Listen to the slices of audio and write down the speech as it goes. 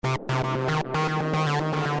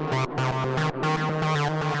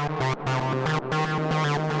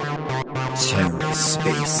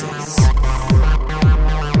TerraSpaces.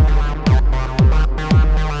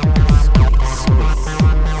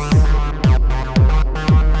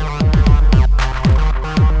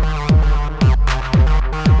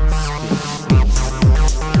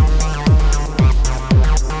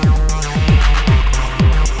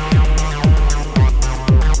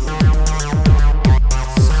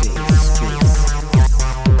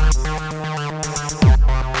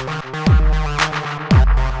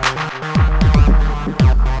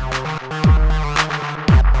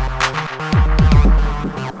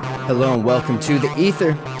 Hello and welcome to The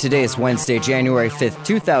Ether. Today is Wednesday, January 5th,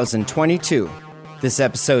 2022. This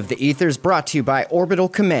episode of The Ether is brought to you by Orbital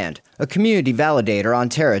Command, a community validator on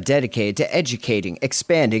Terra dedicated to educating,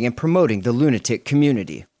 expanding, and promoting the lunatic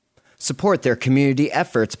community. Support their community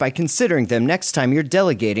efforts by considering them next time you're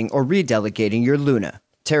delegating or redelegating your Luna.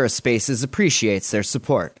 TerraSpaces appreciates their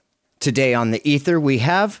support. Today on The Ether we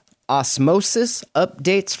have Osmosis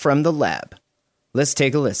Updates from the Lab. Let's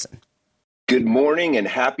take a listen. Good morning and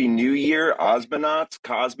Happy New Year, Osmonauts,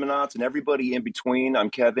 Cosmonauts, and everybody in between. I'm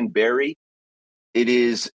Kevin Barry. It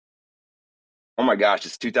is, oh my gosh,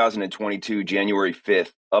 it's 2022, January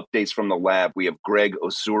 5th. Updates from the lab. We have Greg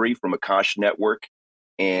Osuri from Akash Network,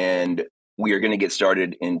 and we are going to get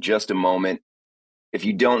started in just a moment. If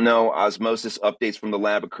you don't know, Osmosis Updates from the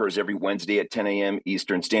lab occurs every Wednesday at 10 a.m.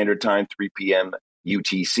 Eastern Standard Time, 3 p.m.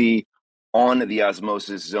 UTC. On the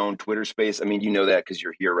Osmosis Zone Twitter space. I mean, you know that because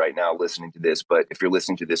you're here right now listening to this, but if you're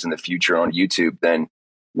listening to this in the future on YouTube, then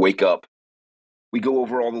wake up. We go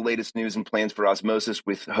over all the latest news and plans for Osmosis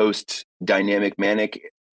with hosts Dynamic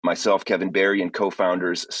Manic, myself, Kevin Barry, and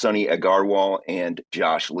co-founders Sunny Agarwal and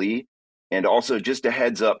Josh Lee. And also just a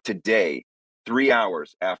heads up today, 3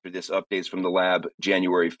 hours after this Updates from the Lab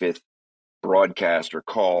January 5th broadcast or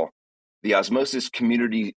call, the Osmosis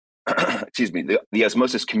community the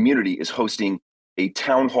Osmosis community is hosting a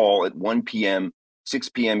town hall at 1 p.m., 6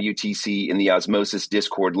 p.m. UTC in the Osmosis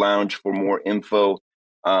Discord Lounge. For more info,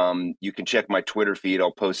 you can check my Twitter feed.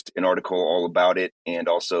 I'll post an article all about it. And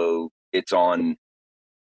also it's on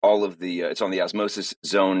all of the, it's on the Osmosis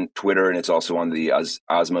Zone Twitter, and it's also on the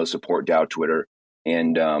Osmo Support DAO Twitter.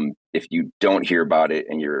 And if you don't hear about it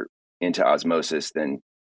and you're into Osmosis, then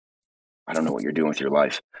I don't know what you're doing with your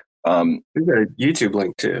life. We've got a YouTube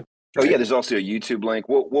link too. Oh yeah, there's also a YouTube link.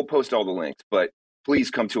 We'll post all the links, but please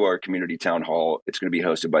come to our community town hall. It's going to be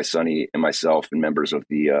hosted by Sunny and myself and members of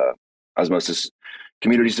the Osmosis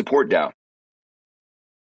Community Support DAO.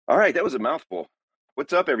 All right, that was a mouthful.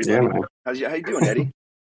 What's up, everybody? Yeah, how you doing, Eddie?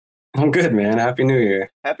 I'm good, man. Happy New Year.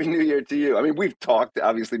 Happy New Year to you. I mean, we've talked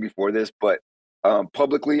obviously before this, but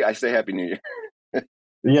publicly, I say Happy New Year.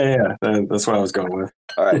 Yeah. That's what I was going with.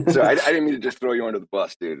 All right, so I didn't mean to just throw you under the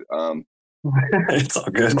bus, dude. It's all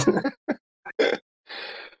good.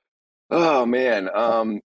 Oh man,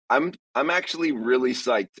 I'm actually really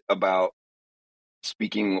psyched about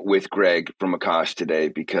speaking with Greg from Akash today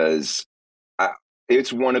because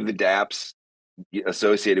it's one of the dApps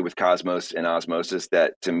associated with Cosmos and Osmosis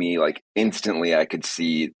that, to me, like instantly, I could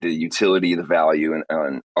see the utility, the value,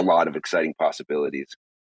 and a lot of exciting possibilities.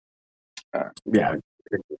 Yeah,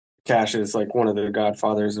 Cash is like one of the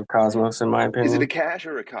godfathers of Cosmos, in my opinion. Is it a Cash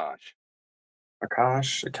or a Kosh?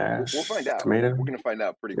 Akash, a Cash. We'll find out. Tomato. We're going to find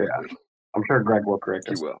out pretty quickly. Yeah. I'm sure Greg will correct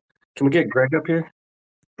us. He will. Can we get Greg up here?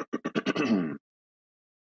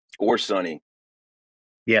 Or Sunny.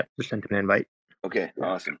 Yep, just sent him an invite. Okay,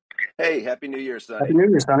 awesome. Hey, Happy New Year, Sunny. Happy New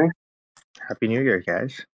Year, Sunny. Happy New Year,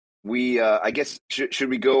 guys. We, I guess, should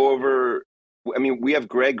we go over? I mean, we have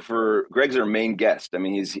Greg's our main guest. I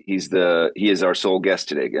mean, he is our sole guest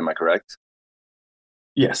today. Am I correct?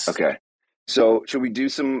 Yes. Okay. So should we do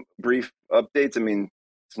some brief updates? I mean,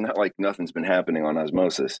 it's not like nothing's been happening on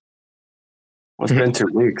Osmosis. Well, it's been 2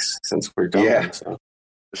 weeks since we're done. Yeah. So.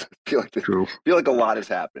 I feel like a lot has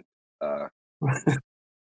happened.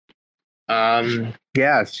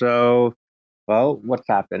 Yeah. So, well, what's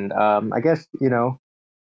happened? I guess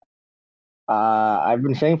I've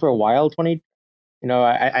been saying for a while. I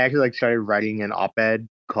actually started writing an op-ed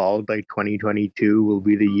called 2022 will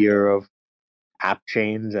be the year of app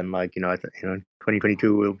chains, and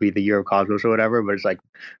 2022 will be the year of Cosmos or whatever. But it's like,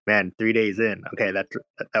 man, 3 days in, okay, that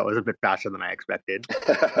was a bit faster than I expected.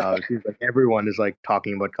 It seems like everyone is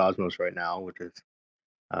talking about Cosmos right now, which is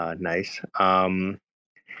nice. So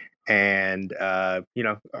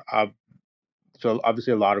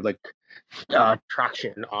obviously a lot of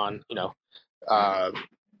traction on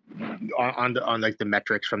on the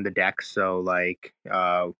metrics from the decks. So we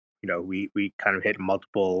kind of hit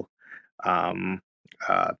multiple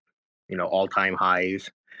all-time highs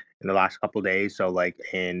in the last couple of days. So like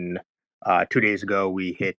in 2 days ago,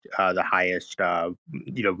 we hit the highest.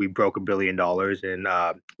 We broke $1 billion in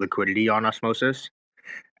liquidity on Osmosis.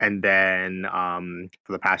 And then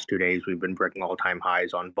for the past 2 days, we've been breaking all-time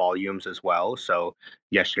highs on volumes as well. So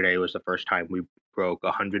yesterday was the first time we broke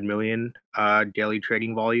 100 million daily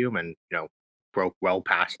trading volume, and broke well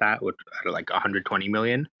past that, with like 120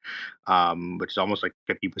 million, which is almost like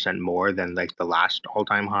 50% more than like the last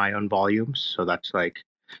all-time high on volumes. So that's like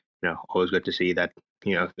always good to see that.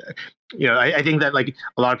 I think that like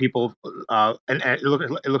a lot of people, and it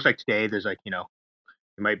looks like today there's like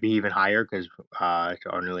it might be even higher because it's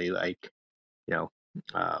only like you know,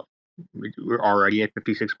 uh, we're already at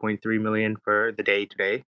 56.3 million for the day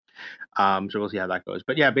today. So we'll see how that goes.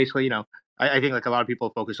 But yeah, basically, I think like a lot of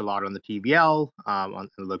people focus a lot on the TVL, on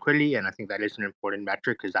the liquidity, and I think that is an important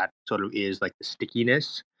metric because that sort of is like the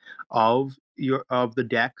stickiness of the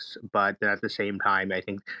DEX. But then at the same time, I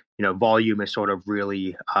think volume is sort of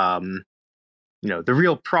really the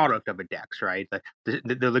real product of a DEX, right?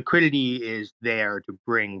 The liquidity is there to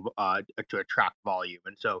bring to attract volume,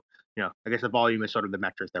 and so I guess the volume is sort of the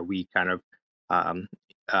metric that we kind of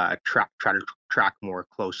try to track more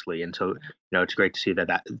closely, and so it's great to see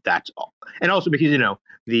that's all, and also because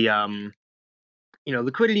the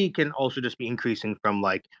liquidity can also just be increasing from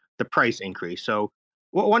like the price increase. So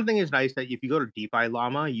one thing is nice that if you go to DeFi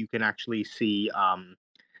Llama, you can actually see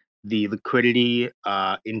the liquidity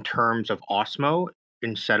in terms of Osmo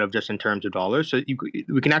instead of just in terms of dollars. So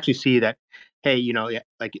we can actually see that, hey,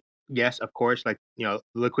 like yes, of course, like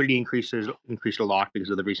liquidity increased a lot because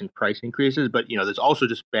of the recent price increases, but there's also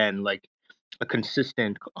just been like a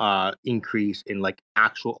consistent increase in like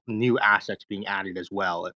actual new assets being added as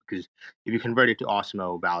well. Because if you convert it to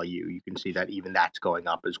Osmo value, you can see that even that's going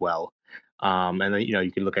up as well. And then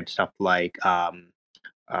you can look at stuff like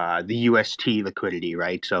the UST liquidity,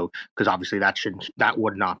 right? So because obviously that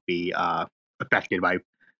would not be affected by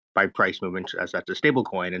price movements as that's a stable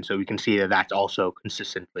coin, and so we can see that that's also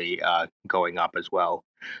consistently going up as well.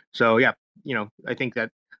 So yeah, I think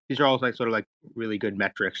that these are all like sort of like really good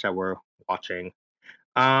metrics that we're watching.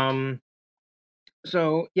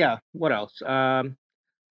 So yeah, what else?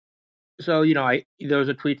 So there was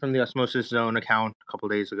a tweet from the Osmosis Zone account a couple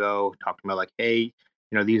days ago talking about like, hey,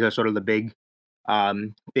 these are sort of the big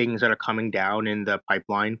things that are coming down in the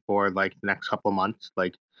pipeline for like the next couple of months.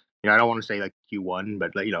 Like, I don't want to say like Q1,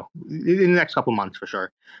 but like, in the next couple of months for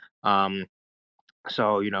sure.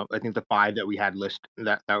 So I think the five that we had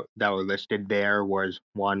that were listed there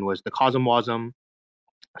one was the Cosmwasm.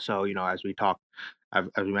 So as we talked, as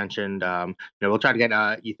we mentioned, we'll try to get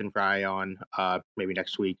Ethan Fry on maybe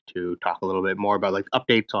next week to talk a little bit more about like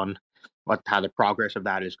updates on how the progress of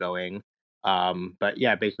that is going. But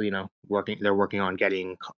yeah, basically, they're working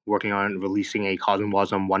on releasing a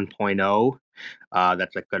Cosmwasm 1.0.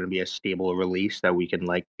 That's like going to be a stable release that we can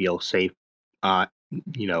like feel safe, uh,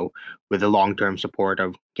 with the long-term support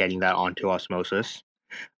of getting that onto Osmosis.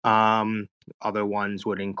 Other ones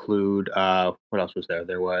would include what else was there?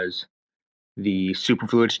 There was the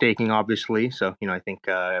superfluid staking, obviously. So I think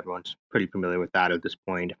everyone's pretty familiar with that at this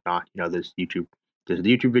point. If not, there's the YouTube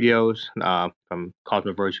videos from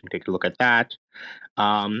Cosmoverse. You can take a look at that.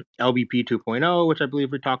 LBP 2.0, which I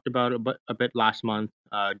believe we talked about a bit last month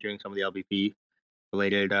during some of the LBP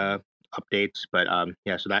related updates. But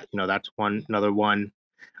yeah, so that's another one.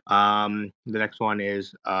 The next one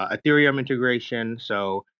is Ethereum integration.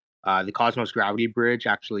 So the Cosmos Gravity Bridge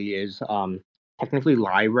actually is technically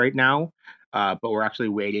live right now, but we're actually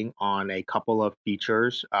waiting on a couple of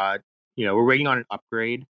features. We're waiting on an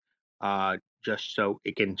upgrade just so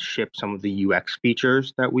it can ship some of the UX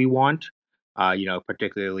features that we want.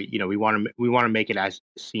 Particularly, we want to make it as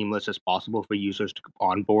seamless as possible for users to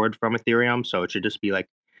onboard from Ethereum. So it should just be like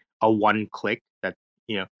a one click that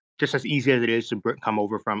just as easy as it is to come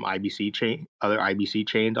over from other IBC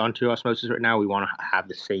chains onto Osmosis right now. We want to have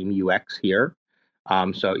the same UX here.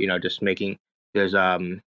 So just making there's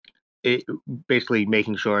it basically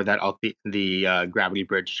making sure that the Gravity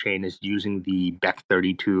Bridge chain is using the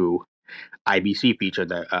Bec32 IBC feature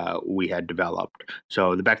that we had developed.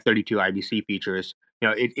 So the Bec32 IBC features,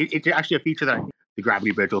 it's actually a feature that the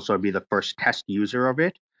Gravity Bridge will sort of be the first test user of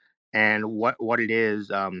it. And what it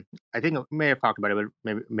is, I think I may have talked about it, but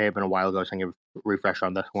maybe may have been a while ago. So I can give a refresh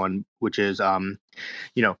on this one, which is,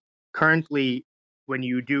 currently when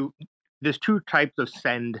you do, there's two types of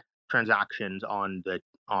send transactions on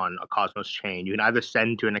a Cosmos chain. You can either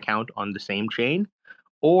send to an account on the same chain,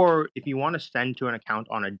 or if you want to send to an account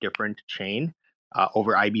on a different chain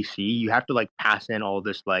over IBC, you have to like pass in all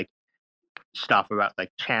this like stuff about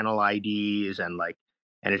like channel IDs and like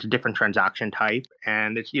and it's a different transaction type,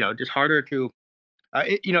 and it's just harder to,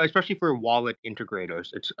 especially for wallet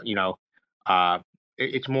integrators. It's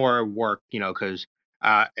it's more work, because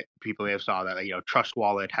people may have saw that Trust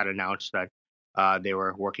Wallet had announced that they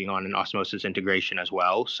were working on an Osmosis integration as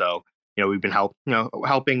well. So we've been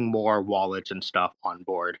helping more wallets and stuff on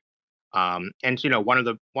board. And so, one of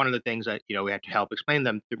the things that we have to help explain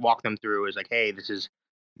them, walk them through is like, hey, these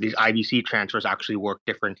IBC transfers actually work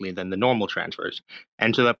differently than the normal transfers.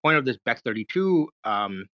 And so the point of this BEC32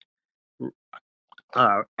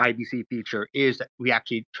 IBC feature is that we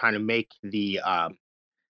actually trying to make the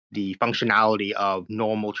functionality of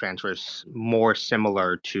normal transfers more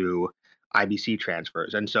similar to IBC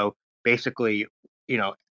transfers. And so basically,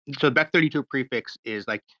 so the BEC32 prefix is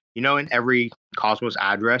like, in every Cosmos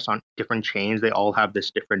address on different chains, they all have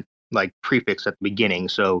this different like prefix at the beginning.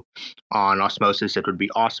 So on Osmosis, it would be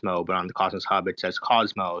Osmo, but on the Cosmos Hub, it says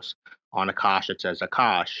Cosmos. On Akash, it says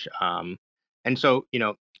Akash. And so,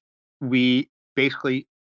 we basically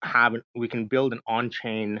we can build an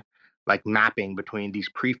on-chain like mapping between these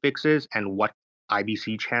prefixes and what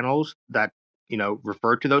IBC channels that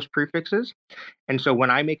refer to those prefixes. And so when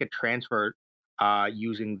I make a transfer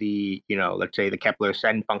using the let's say the Kepler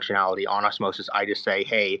send functionality on Osmosis, I just say,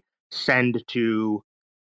 hey, send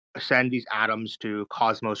these atoms to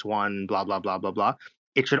Cosmos 1, blah blah blah blah blah.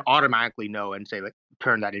 It should automatically know and say, like,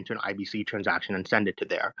 turn that into an IBC transaction and send it to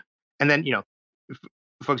there. And then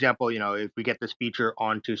for example, if we get this feature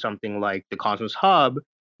onto something like the Cosmos Hub,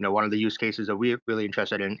 one of the use cases that we're really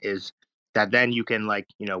interested in is that then you can, like,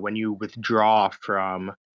 when you withdraw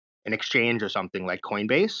from an exchange or something like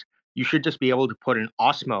Coinbase, you should just be able to put an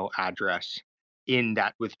Osmo address in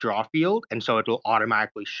that withdraw field, and so it will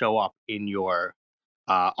automatically show up in your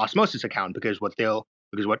Osmosis account, because what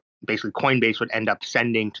basically Coinbase would end up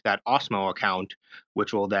sending to that Osmo account,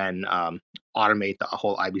 which will then automate the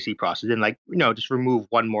whole IBC process and, like, just remove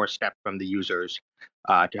one more step from the users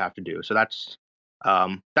to have to do. So that's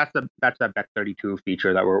that BEC32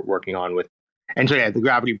 feature that we're working on with. And so the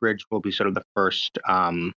Gravity Bridge will be sort of the first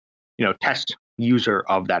test user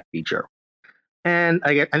of that feature. And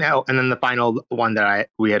and then the final one that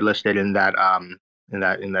we had listed in that in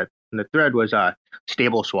the thread was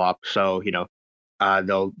stable swap. So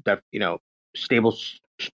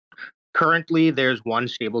currently there's one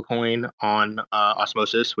stable coin on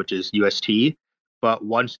Osmosis, which is UST, but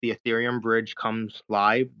once the Ethereum bridge comes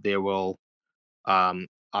live, there will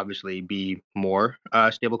obviously be more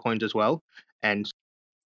stable coins as well. And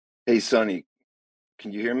hey, Sonny,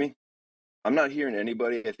 can you hear me? I'm not hearing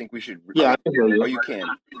anybody. I think we should. Yeah, I can hear you. Oh, you can.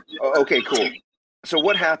 Oh, okay, cool. So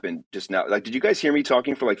what happened just now? Like, did you guys hear me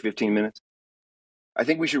talking for like 15 minutes? I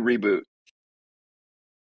think we should reboot.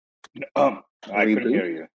 I couldn't hear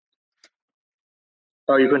you.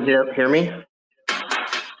 Oh, you couldn't hear me?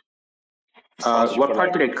 What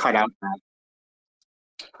part did it cut out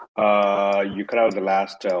at? You cut out the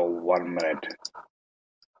last 1 minute.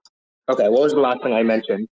 Okay, what was the last thing I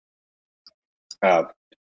mentioned?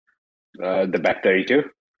 The BEC32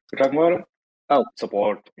 you're talking about? Oh,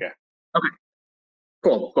 support. Yeah. Okay.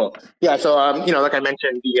 Cool. Yeah. So like I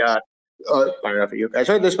mentioned, I don't know if you guys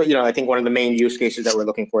heard this, but I think one of the main use cases that we're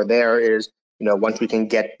looking for there is once we can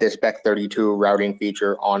get this BEC32 routing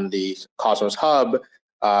feature on the Cosmos Hub,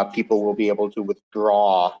 people will be able to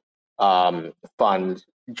withdraw funds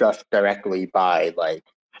just directly by, like,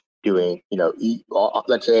 doing,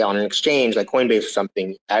 let's say on an exchange like Coinbase or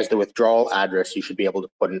something, as the withdrawal address, you should be able to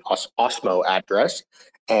put an Osmo address,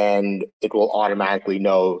 and it will automatically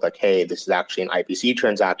know, like, hey, this is actually an IBC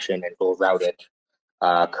transaction, and it will route it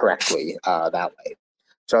correctly that way.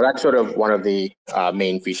 So that's sort of one of the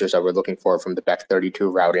main features that we're looking for from the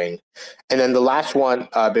BEC32 routing. And then the last one,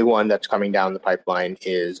 big one that's coming down the pipeline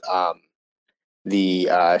is the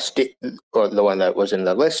one that was in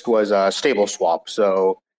the list was stable swap.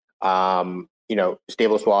 So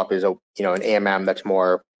stable swap is an AMM that's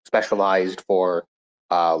more specialized for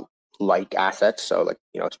like assets, so, like,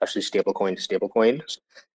 especially stablecoins.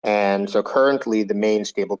 And so currently the main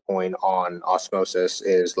stablecoin on Osmosis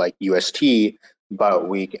is like UST, but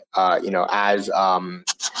we the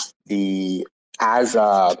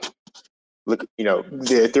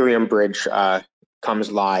Ethereum bridge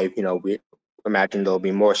comes live, we imagine there'll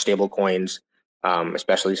be more stablecoins,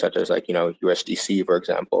 especially such as, like, USDC, for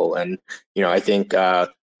example. And I think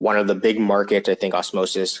one of the big markets I think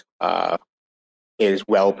Osmosis is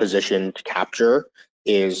well positioned to capture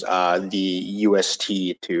is the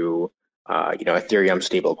UST to Ethereum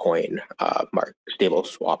stablecoin stable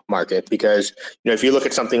swap market, because if you look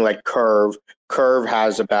at something like Curve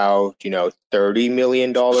has about $30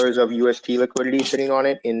 million of UST liquidity sitting on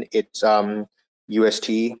it in its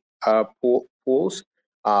UST pools.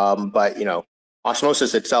 But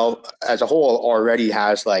Osmosis itself as a whole already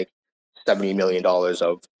has like $70 million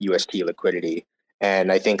of UST liquidity.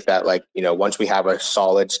 And I think that once we have a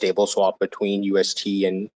solid stable swap between UST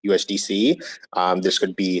and USDC, this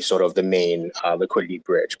could be sort of the main liquidity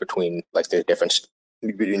bridge between like the difference,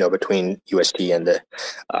 between UST and the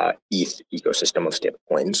ETH ecosystem of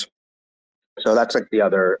stablecoins. So that's like the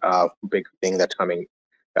other big thing that's coming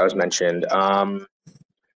that was mentioned.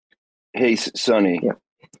 Hey, Sonny. Yeah.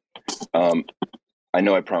 I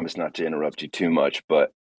know I promised not to interrupt you too much,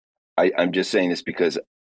 but I'm just saying this because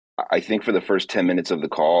I think for the first 10 minutes of the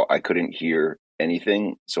call, I couldn't hear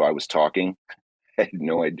anything. So I was talking. I had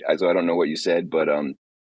no idea. So I don't know what you said, but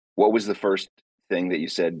what was the first thing that you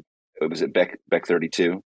said? Was it Beck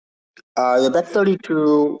 32? The Beck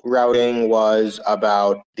 32 routing was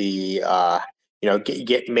about the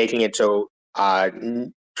making it so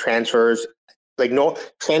transfers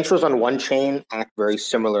transfers on one chain act very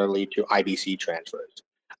similarly to IBC transfers.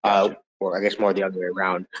 Gotcha. Or I guess more the other way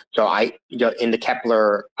around. So in the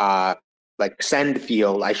Kepler send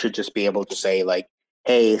field, I should just be able to say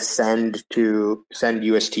hey, send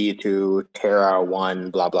UST to Terra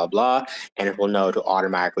 1 blah blah blah, and it will know to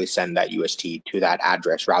automatically send that UST to that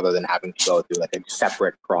address rather than having to go through a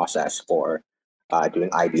separate process for doing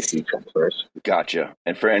IBC transfers. Gotcha.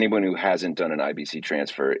 And for anyone who hasn't done an IBC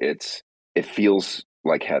transfer, it feels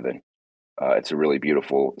like heaven. It's a really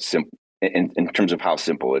beautiful, simple in terms of how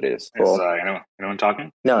simple it is. Cool. Is anyone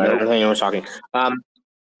talking? No, I don't think anyone's talking.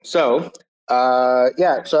 So I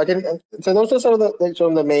can. So those are some of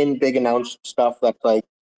the main big announced stuff that's we're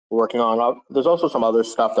working on. There's also some other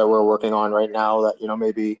stuff that we're working on right now that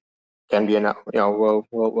maybe can be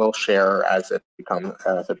we'll share as it becomes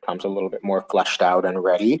a little bit more fleshed out and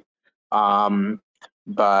ready.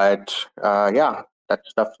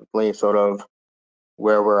 That's definitely sort of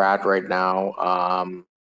where we're at right now.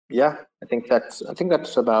 I think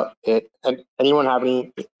that's about it. And anyone have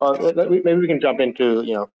any? Maybe we can jump into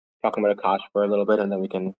talking about Akash for a little bit, and then we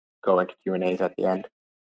can go into Q&As at the end.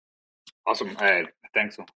 Awesome. I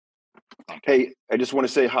think so. Hey, I just want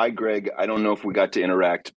to say hi, Greg. I don't know if we got to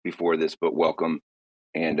interact before this, but welcome.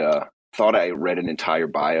 And thought I read an entire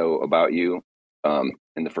bio about you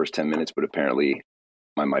in the first 10 minutes, but apparently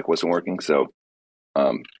my mic wasn't working. So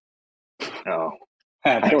I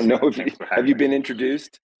don't know if have you been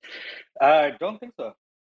introduced? I don't think so.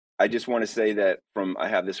 I just want to say that I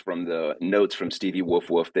have this from the notes from Stevie Woof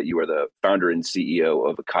that you are the founder and CEO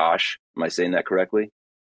of Akash. Am I saying that correctly?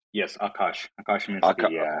 Yes, Akash. Akash means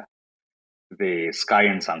the sky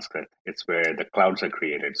in Sanskrit. It's where the clouds are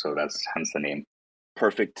created, so that's hence the name.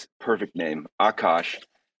 Perfect name. Akash.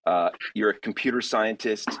 You're a computer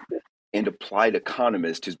scientist and applied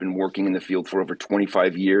economist who's been working in the field for over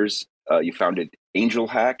 25 years. You founded Angel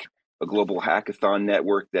Hack, a global hackathon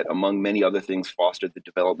network that, among many other things, fostered the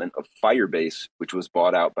development of Firebase, which was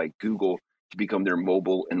bought out by Google to become their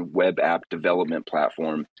mobile and web app development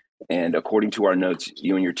platform. And according to our notes,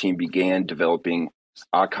 you and your team began developing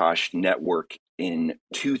Akash Network in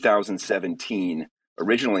 2017,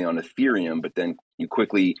 originally on Ethereum, but then you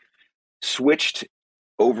quickly switched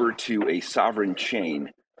over to a sovereign chain,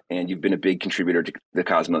 and you've been a big contributor to the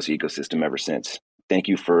Cosmos ecosystem ever since. Thank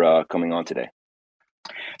you for coming on today.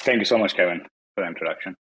 Thank you so much, Kevin, for the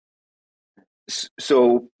introduction.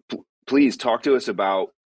 So please talk to us about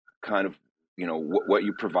kind of, what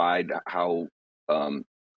you provide, how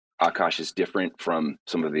Akash is different from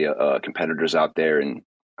some of the competitors out there, and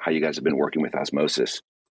how you guys have been working with Osmosis.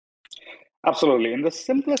 Absolutely. In the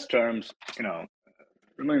simplest terms,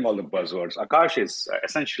 removing all the buzzwords, Akash is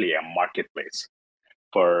essentially a marketplace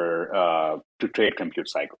for to trade compute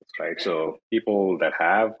cycles, right? So people that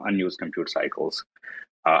have unused compute cycles,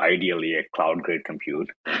 ideally a cloud-grade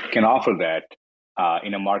compute, can offer that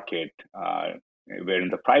in a market wherein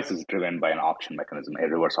the price is driven by an auction mechanism, a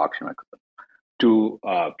reverse auction mechanism, to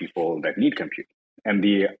people that need compute. And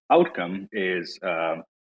the outcome is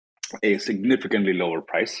a significantly lower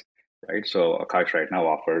price, right? So Akash right now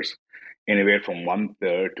offers anywhere from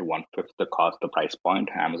 1/3 to 1/5 the cost, the price point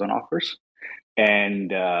Amazon offers. And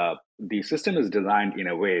the system is designed in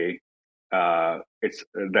a way it's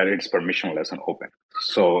permissionless and open.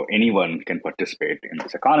 So anyone can participate in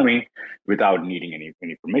this economy without needing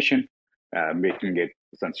any permission, making it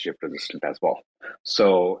censorship resistant as well.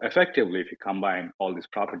 So effectively, if you combine all these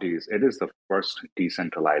properties, it is the first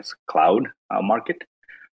decentralized cloud market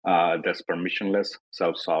that's permissionless,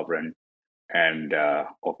 self-sovereign, and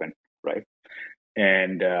open, right?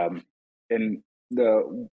 And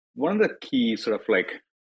one of the key sort of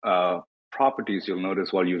properties you'll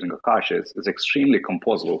notice while using Akash is extremely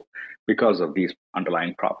composable because of these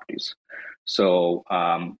underlying properties. So,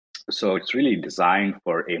 so it's really designed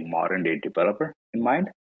for a modern day developer in mind.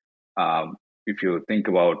 If you think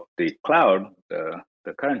about the cloud,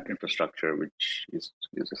 the current infrastructure, which is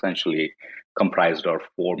essentially comprised of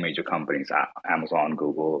four major companies: Amazon,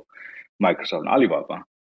 Google, Microsoft, and Alibaba.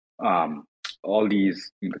 Um, all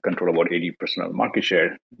these control about 80% of the market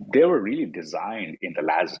share. They were really designed in the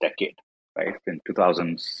last decade, right? In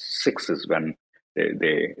 2006 is when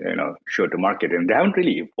they showed the market, and they haven't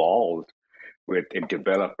really evolved with a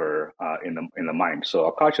developer in the mind.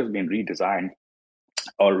 So Akash has been redesigned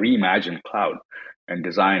or reimagined cloud and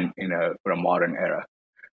designed for a modern era.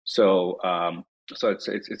 So so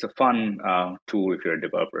it's a fun tool if you're a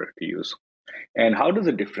developer to use. And how does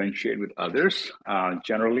it differentiate with others?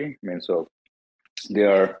 Generally, I mean, so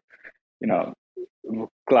there are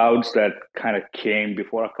clouds that kind of came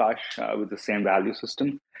before Akash with the same value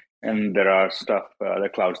system, and there are the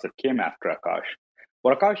clouds that came after Akash.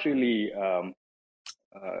 What Akash really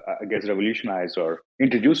I guess, revolutionized or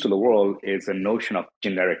introduced to the world is a notion of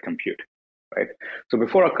generic compute, right? So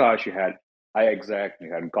before Akash, you had iExec,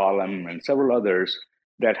 you had Golem, and several others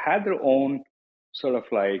that had their own sort of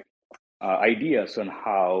like ideas on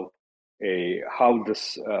how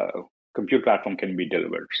this compute platform can be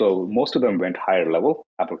delivered. So most of them went higher level,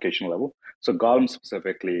 application level. So Golem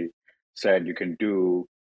specifically said you can do,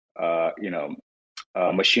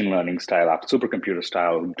 machine learning style, supercomputer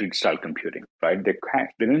style, grid style computing, right? They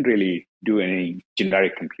didn't really do any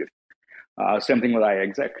generic computing. Same thing with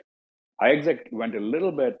iExec. iExec went a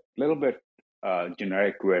little bit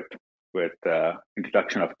generic with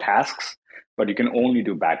introduction of tasks, but you can only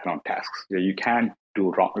do background tasks. You can't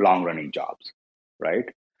do long running jobs, right?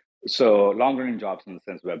 So long running jobs in the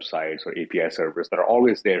sense websites or API servers that are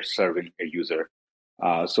always there serving a user.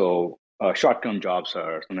 So short term jobs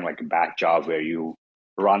are something like a batch job where you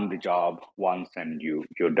run the job once and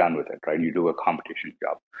you're done with it, right? You do a competition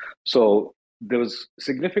job. So there was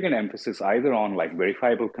significant emphasis either on like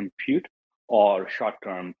verifiable compute or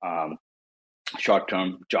short-term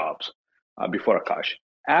jobs before Akash.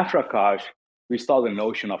 After Akash, we saw the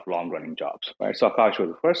notion of long-running jobs, right? So Akash was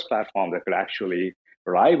the first platform that could actually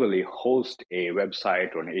reliably host a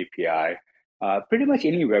website or an API, pretty much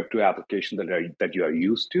any Web2 application that you are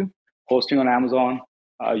used to hosting on Amazon,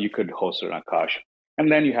 you could host it on Akash. And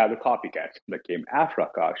then you have the copycats that came after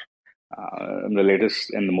Akash. The latest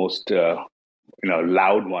and the most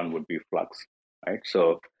loud one would be Flux, right?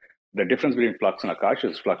 So the difference between Flux and Akash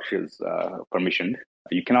is Flux is permissioned.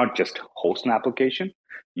 You cannot just host an application.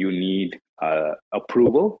 You need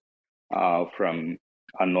approval from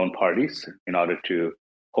unknown parties in order to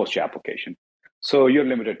host your application. So you're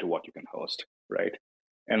limited to what you can host, right?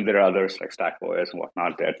 And there are others like StackOS and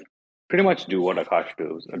whatnot that pretty much do what Akash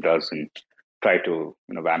does and try to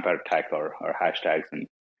vampire attack or hashtags and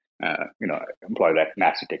employ that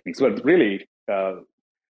nasty techniques. But really,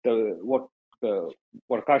 what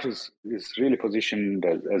Akash is really positioned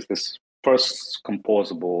as this first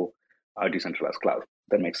composable decentralized cloud.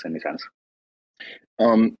 That makes any sense?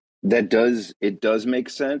 It does make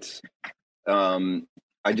sense.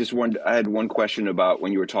 I had one question about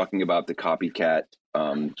when you were talking about the copycat,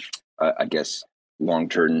 I guess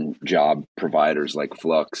long-term job providers like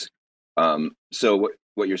Flux. So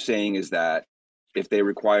what you're saying is that if they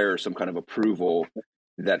require some kind of approval,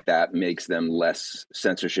 that makes them less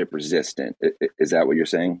censorship resistant. Is that what you're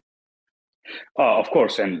saying? Of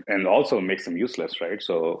course, and also makes them useless, right?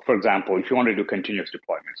 So, for example, if you want to do continuous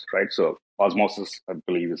deployments, right? So, Osmosis, I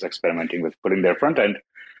believe, is experimenting with putting their front end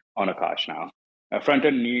on Akash now. A front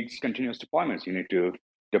end needs continuous deployments. You need to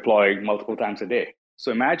deploy multiple times a day.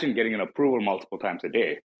 So, imagine getting an approval multiple times a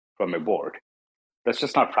day from a board. That's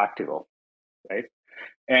just not practical, right?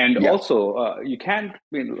 And also, you can't,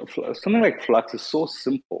 something like Flux is so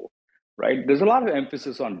simple, right? There's a lot of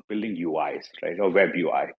emphasis on building UIs, right? Or web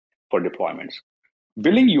UI for deployments.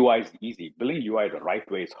 Building UI is easy. Building UI the right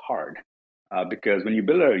way is hard because when you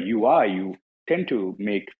build a UI, you tend to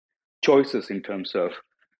make choices in terms of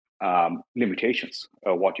limitations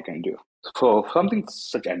of what you can do. For something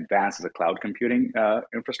such advanced as a cloud computing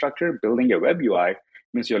infrastructure, building a web UI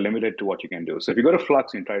means you're limited to what you can do. So if you go to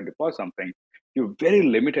Flux and try to deploy something, you're very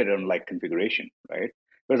limited on like configuration, right?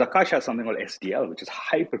 Whereas Akash has something called SDL, which is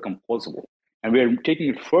hyper composable. And we're taking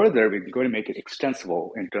it further. We're going to make it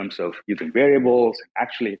extensible in terms of using variables,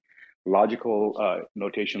 actually logical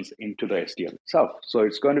notations into the SDL itself. So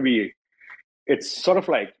it's sort of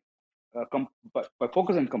like, by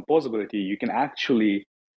focusing on composability, you can actually,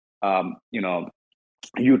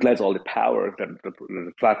 utilize all the power that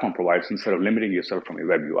the platform provides instead of limiting yourself from a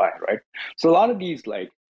web UI, right? So a lot of these like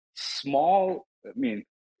small,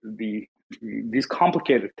 these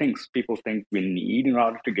complicated things people think we need in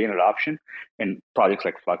order to gain adoption, and projects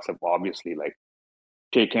like Flux have obviously like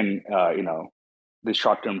taken, the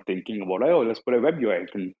short-term thinking about, oh, let's put a web UI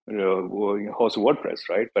and host WordPress,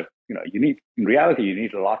 right? But in reality, you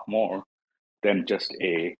need a lot more than just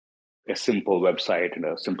a simple website and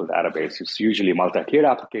a simple database. It's usually multi-tiered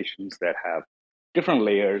applications that have different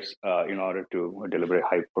layers in order to deliver a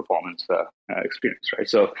high performance experience, right?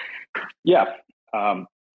 So, yeah,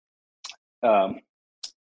 that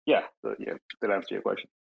answers your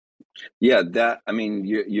question. Yeah,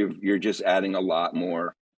 you're just adding a lot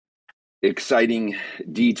more exciting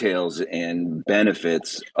details and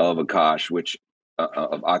benefits of Akash, which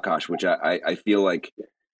I feel like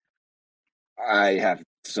I have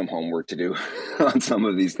some homework to do on some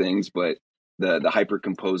of these things, but the hyper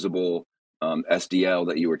composable SDL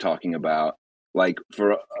that you were talking about, like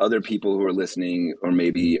for other people who are listening, or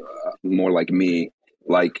maybe more like me,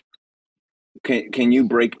 like can you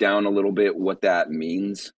break down a little bit what that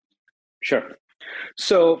means? Sure.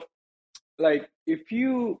 So, like, if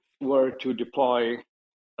you were to deploy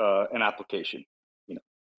an application,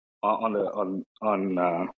 on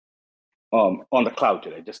the cloud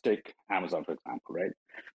today, just take Amazon for example, right?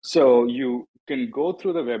 So you can go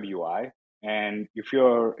through the web UI, and if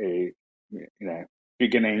you're a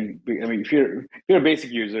if you're a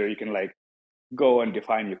basic user, you can like go and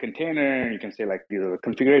define your container, and you can say like these are the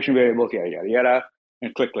configuration variables, yada yada yada,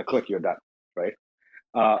 and click, you're done, right?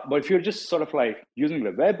 But if you're just sort of like using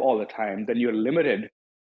the web all the time, then you're limited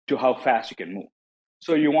to how fast you can move.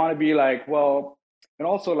 So you want to be like, well, and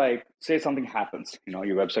also like say something happens,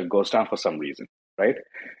 your website goes down for some reason, right?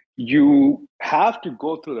 You have to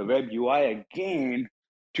go through the web UI again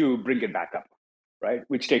to bring it back up, right?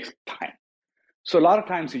 Which takes time. So a lot of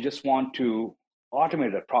times you just want to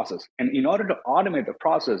automate that process. And in order to automate the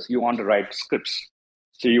process, you want to write scripts.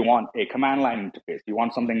 So you want a command line interface. You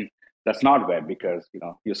want something that's not web, because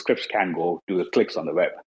your scripts can go do the clicks on the web,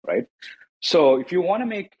 right? So if you want to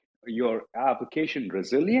make your application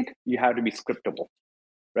resilient, you have to be scriptable,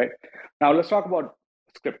 right? Now let's talk about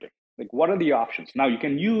scripting. Like, what are the options? Now you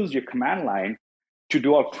can use your command line to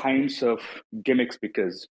do all kinds of gimmicks,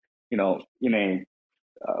 because when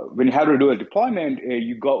you have to do a deployment,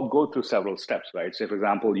 you go through several steps, right? So, for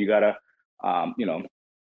example, you gotta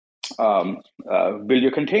build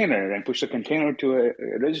your container and push the container to a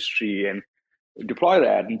registry and deploy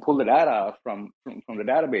that and pull the data from the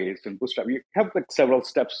database and bootstrap. You have like several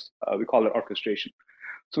steps. We call it orchestration.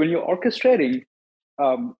 So when you're orchestrating,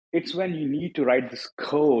 it's when you need to write this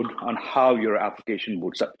code on how your application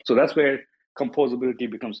boots up. So that's where composability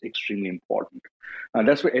becomes extremely important. And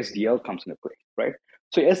that's where SDL comes into play, right?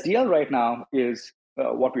 So SDL right now is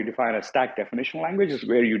what we define as stack definition language, is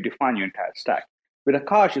where you define your entire stack. With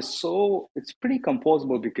Akash, it's pretty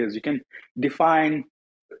composable, because you can define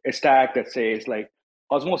a stack that says like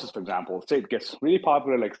Osmosis, for example. Say it gets really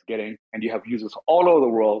popular, like it's getting, and you have users all over the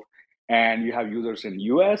world, and you have users in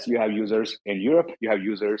US, you have users in Europe, you have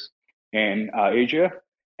users in Asia,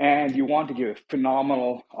 and you want to give a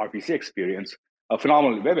phenomenal RPC experience, a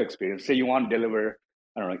phenomenal web experience. Say you want to deliver,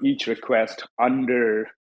 I don't know, each request under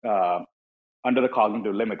the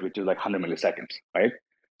cognitive limit, which is like 100 milliseconds, right?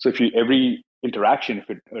 So every interaction, if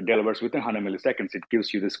it delivers within 100 milliseconds, it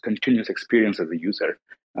gives you this continuous experience as a user.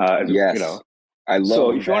 Yes, I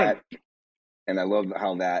love that. To... And I love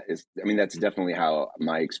how that is. I mean, that's definitely how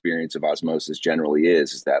my experience of Osmosis generally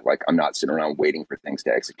is that like I'm not sitting around waiting for things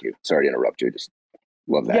to execute. Sorry to interrupt you. Just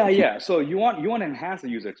love that. Yeah. So you want to enhance the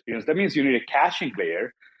user experience. That means you need a caching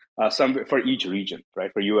layer, some for each region,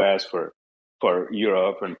 right? For US, for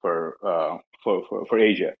Europe, and for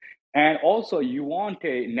Asia. And also you want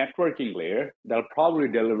a networking layer that'll probably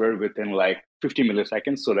deliver within like 50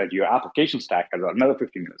 milliseconds, so that your application stack has another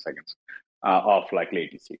 50 milliseconds of like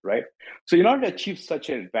latency, right? So in order to achieve such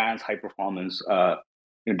an advanced high performance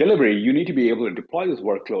delivery, you need to be able to deploy these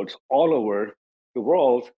workloads all over the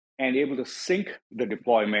world and able to sync the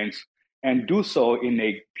deployments and do so in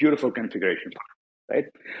a beautiful configuration, right?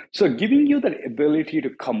 So giving you the ability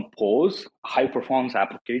to compose high performance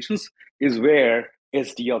applications is where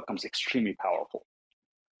SDL comes extremely powerful.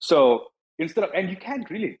 So and you can't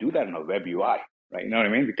really do that in a web UI, right? You know what I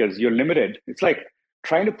mean? Because you're limited. It's like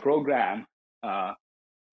trying to program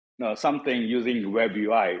something using web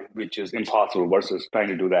UI, which is impossible, versus trying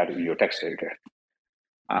to do that in your text editor.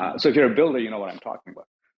 So if you're a builder, you know what I'm talking about.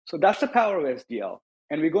 So that's the power of SDL.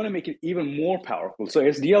 And we're going to make it even more powerful. So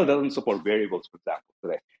SDL doesn't support variables, for example,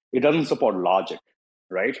 today. It doesn't support logic,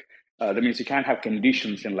 right? That means you can't have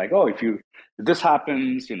conditions in like, oh, if this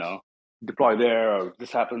happens, deploy there, or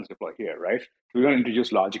this happens, deploy here, right? We're going to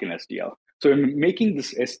introduce logic in SDL. So in making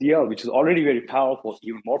this SDL, which is already very powerful,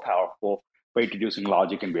 even more powerful by introducing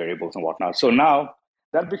logic and variables and whatnot. So now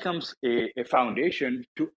that becomes a foundation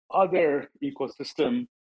to other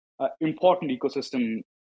important ecosystem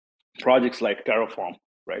projects like Terraform,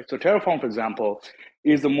 right? So Terraform, for example,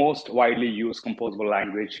 is the most widely used composable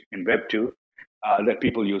language in Web 2 that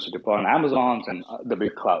people use to deploy on Amazon's and the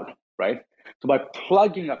big cloud, right? So by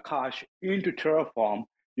plugging Akash into Terraform,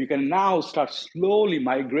 you can now start slowly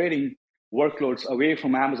migrating workloads away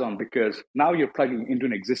from Amazon, because now you're plugging into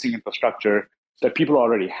an existing infrastructure that people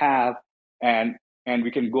already have, and we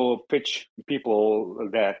can go pitch people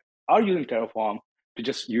that are using Terraform to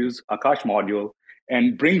just use Akash module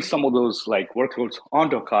and bring some of those like workloads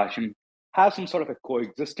onto Akash and have some sort of a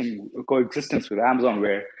coexistence with Amazon,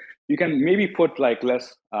 where you can maybe put like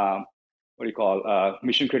less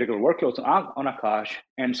mission critical workloads on Akash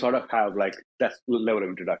and sort of have like that level of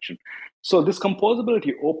introduction. So this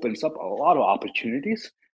composability opens up a lot of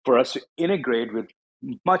opportunities for us to integrate with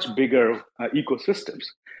much bigger ecosystems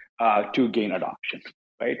to gain adoption,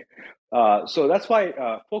 right? So that's why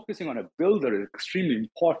focusing on a builder is extremely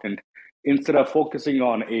important, instead of focusing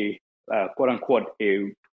on a quote unquote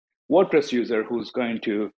a WordPress user who's going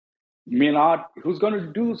to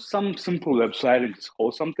do some simple website and just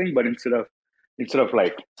host something, but instead of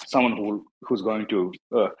like someone who's going to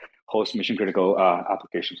host mission critical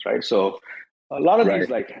applications, right? So a lot of these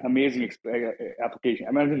like amazing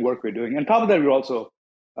amazing work we're doing. On top of that, we're also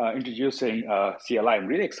introducing CLI. I'm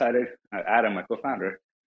really excited. Adam, my co-founder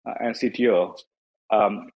and CTO,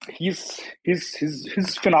 he's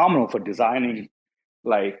phenomenal for designing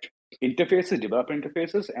like developer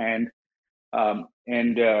interfaces, and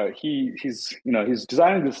he's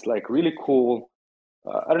designing this like really cool.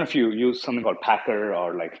 I don't know if you use something called Packer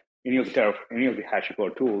or like any of the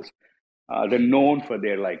HashiCorp tools. They're known for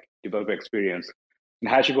their like developer experience. And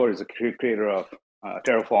HashiCorp is a creator of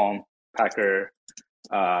Terraform, Packer,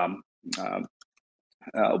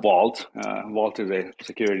 Vault. Vault is a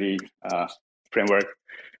security framework.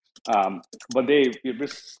 But they're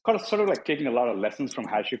sort of like taking a lot of lessons from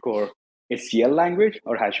HashiCorp SCL language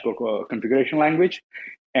or HashiCorp configuration language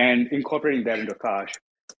and incorporating that into Akash.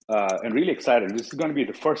 And really excited. This is going to be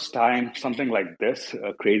the first time something like this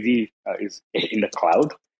crazy is in the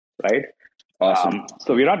cloud, right? Awesome.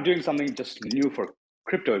 So we're not doing something just new for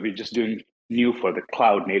crypto. We're just doing new for the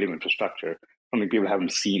cloud native infrastructure, something people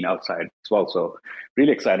haven't seen outside as well. So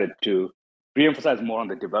really excited to reemphasize more on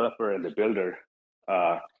the developer and the builder,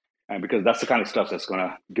 and because that's the kind of stuff that's going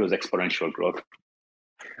to give us exponential growth.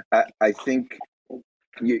 I think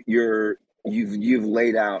you've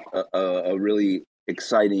laid out a really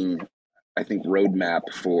exciting, I think, roadmap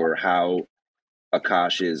for how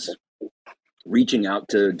Akash is reaching out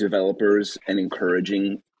to developers and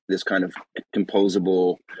encouraging this kind of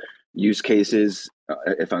composable use cases.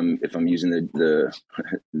 If I'm using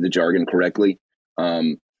the jargon correctly,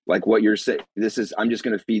 like what you're saying, I'm just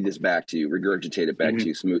going to feed this back to you, regurgitate it back to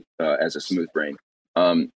you, smooth as a smooth brain.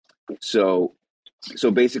 So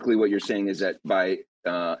basically, what you're saying is that by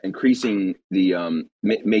increasing the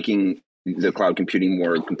making the cloud computing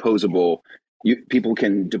more composable, people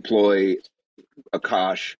can deploy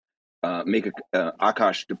Akash, make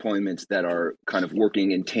Akash deployments that are kind of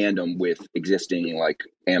working in tandem with existing like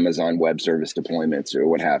Amazon Web Service deployments or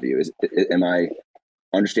what have you. Am I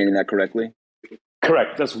understanding that correctly?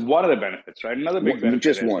 Correct. That's one of the benefits, right? Another big benefit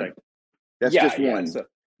just is one. like, that's just one. So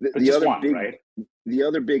the other one, big, right? The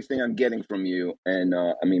other big thing I'm getting from you, and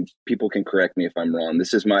I mean, people can correct me if I'm wrong.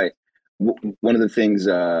 This is one of the things,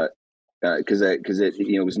 because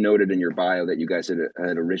it was noted in your bio that you guys had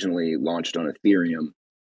originally launched on Ethereum,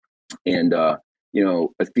 and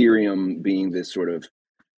Ethereum being this sort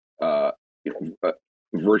of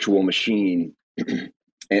virtual machine.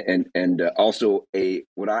 And also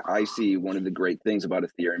what I see, one of the great things about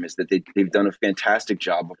Ethereum is that they've done a fantastic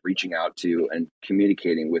job of reaching out to and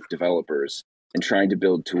communicating with developers and trying to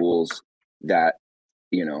build tools that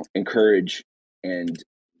encourage and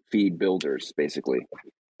feed builders, basically.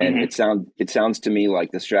 And it sounds to me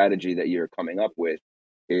like the strategy that you're coming up with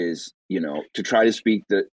is to try to speak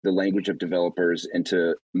the language of developers and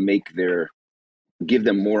to give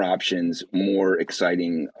them more options, more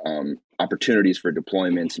exciting opportunities for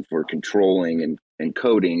deployments and for controlling and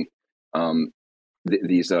coding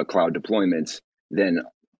these cloud deployments than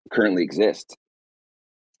currently exist.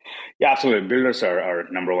 Yeah, absolutely. Builders are our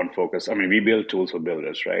number one focus. I mean, we build tools for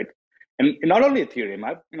builders, right? And not only Ethereum,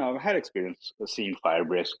 I've had experience seeing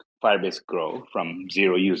Firebase grow from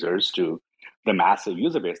 0 users to the massive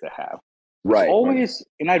user base they have. Right. It's always,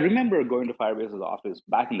 and I remember going to Firebase's office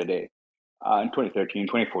back in the day, in 2013,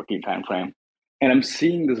 2014 timeframe, and I'm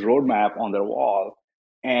seeing this roadmap on their wall,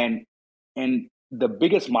 and the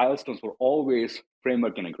biggest milestones were always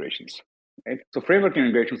framework integrations. Right? So framework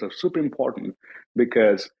integrations are super important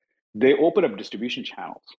because they open up distribution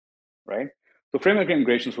channels, right? So framework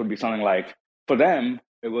integrations would be something like, for them,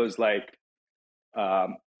 it was like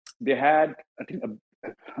they had, I think,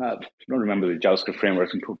 I don't remember the JavaScript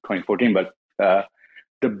frameworks in 2014, but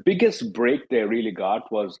the biggest break they really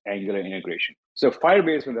got was Angular integration. So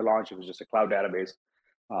Firebase, when they launched, it was just a cloud database,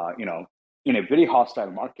 in a very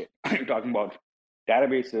hostile market. You're talking about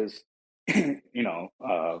databases,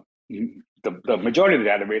 the majority of the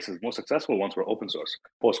databases, most successful ones were open source,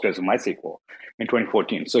 Postgres and MySQL in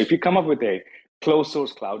 2014. So if you come up with a closed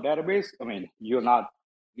source cloud database, I mean, you're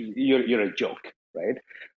a joke, right?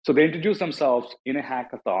 So they introduced themselves in a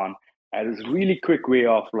hackathon as this really quick way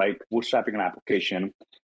of like bootstrapping an application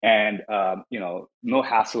and no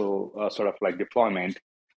hassle sort of like deployment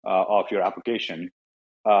of your application.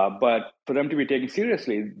 But for them to be taken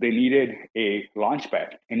seriously, they needed a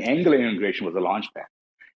launchpad, and Angular integration was a launchpad.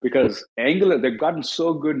 Because Angular, they've gotten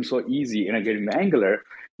so good and so easy integrating the Angular,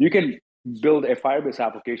 you can build a Firebase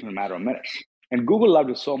application in a matter of minutes. And Google loved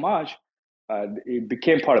it so much, it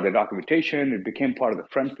became part of the documentation, it became part of the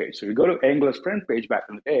front page. So if you go to Angular's front page back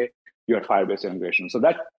in the day, you had Firebase integration. So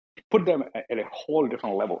that put them at a whole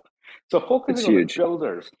different level. So focusing on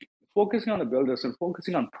the builders and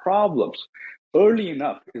focusing on problems early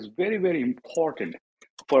enough is very, very important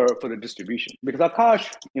for the distribution. Because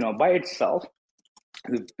Akash, by itself,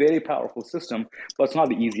 is a very powerful system, but it's not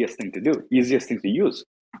the easiest thing to do, easiest thing to use.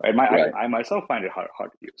 Right? I myself find it hard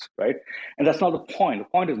to use, right? And that's not the point. The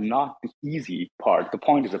point is not the easy part. The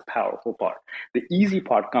point is a powerful part. The easy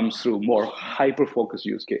part comes through more hyper-focused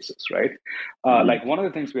use cases, right? Like one of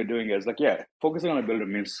the things we're doing is focusing on a builder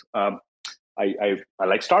means I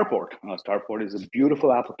like Starport. Starport is a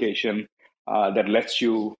beautiful application that lets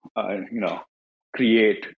you,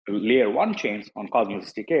 create layer one chains on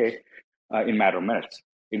Cosmos SDK in a matter of minutes.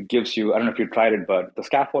 It gives you, I don't know if you tried it, but the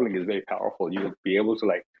scaffolding is very powerful. You would be able to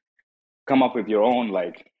come up with your own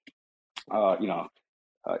a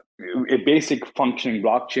basic functioning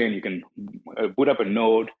blockchain. You can boot up a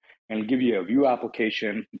node and give you a view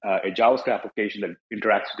application, a JavaScript application that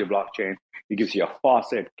interacts with your blockchain. It gives you a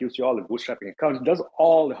faucet, gives you all the bootstrapping accounts, does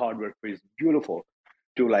all the hard work for you. It's beautiful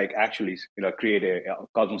to actually create a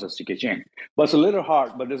Cosmos SDK chain. But it's a little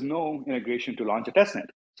hard, but there's no integration to launch a testnet.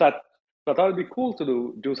 So I thought it'd be cool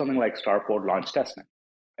to do something like Starport launch testnet,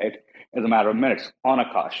 right? As a matter of minutes on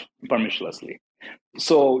Akash, permissionlessly.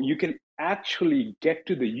 So you can actually get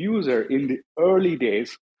to the user in the early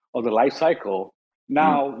days of the life cycle.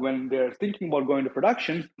 Now, when they're thinking about going to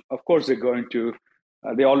production, of course, they're going to,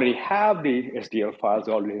 they already have the SDL files,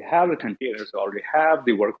 they already have the containers, they already have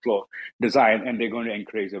the workflow design, and they're going to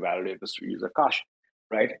encourage the validators to use Akash,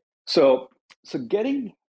 right? So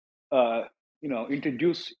getting,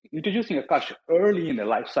 introducing Akash early in the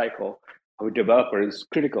life cycle of a developer is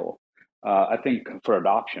critical, I think, for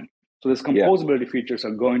adoption. So these composability features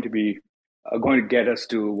are going to get us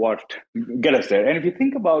there. And if you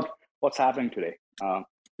think about what's happening today,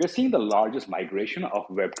 we're seeing the largest migration of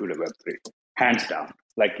Web 2 to Web 3, hands down.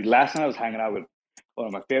 Like last night I was hanging out with one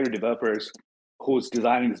of my favorite developers who's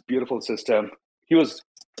designing this beautiful system. He was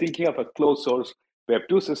thinking of a closed source Web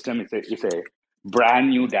 2 system. It's a brand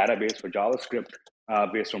new database for JavaScript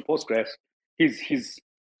based on Postgres. He's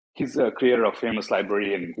a creator of famous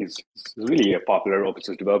library, and he's really a popular open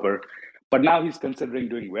source developer. But now he's considering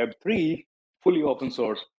doing Web3 fully open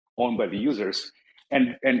source, owned by the users.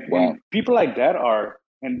 And people like that are,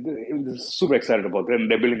 and this is super excited about them.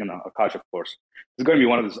 They're building an Akash, of course. It's going to be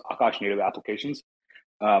one of those Akash native applications.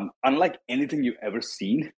 Unlike anything you've ever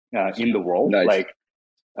seen in the world. Nice.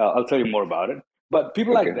 I'll tell you more about it. But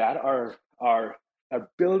people like that are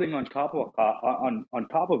building on top of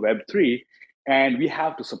Web3, and we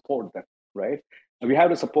have to support them, right? And we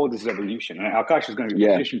have to support this revolution. And Akash is going to be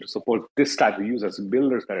positioned to support this type of users and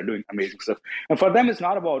builders that are doing amazing stuff. And for them, it's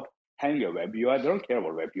not about having a web UI. They don't care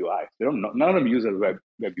about web UI. None of them use a web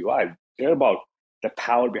UI. They're about the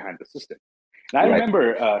power behind the system. And I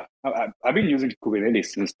remember I've been using Kubernetes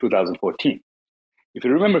since 2014. If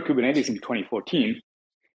you remember Kubernetes in 2014,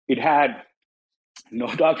 it had no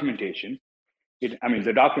documentation.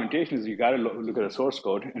 The documentation is you got to look at the source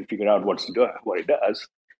code and figure out what it does.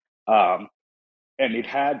 And it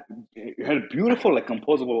had a beautiful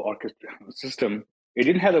composable orchestration system. It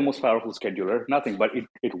didn't have the most powerful scheduler, nothing, but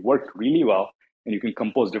it worked really well, and you can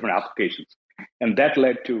compose different applications. And that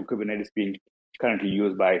led to Kubernetes being currently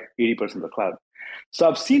used by 80% of the cloud. So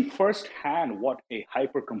I've seen firsthand what a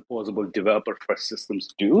hyper-composable developer-first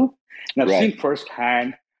systems do, and I've seen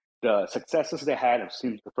firsthand the successes they had. I've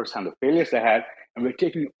seen the firsthand the failures they had, and we're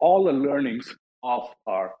taking all the learnings of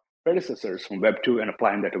our predecessors from Web 2 and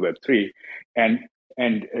applying that to Web 3, and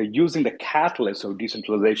using the catalyst of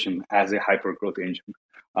decentralization as a hyper-growth engine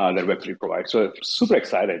that Web 3 provides. So super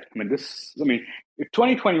excited. If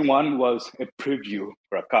 2021 was a preview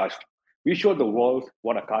for Akash, we showed the world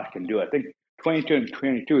what Akash can do. I think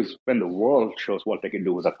 2022 is when the world shows what they can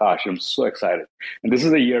do with Akash. I'm so excited. And this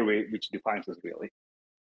is a year which defines us really.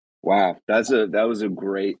 Wow, that was a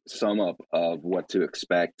great sum up of what to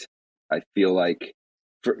expect. I feel like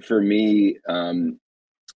for me,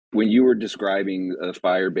 when you were describing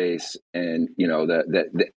Firebase and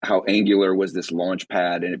that how Angular was this launch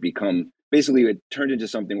pad and it turned into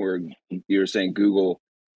something where you were saying Google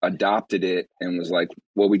adopted it and was like,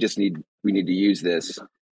 well, we need to use this,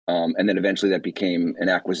 and then eventually that became an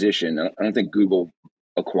acquisition. I don't think Google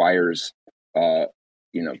acquires, I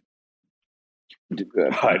know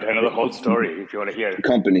the whole story if you want to hear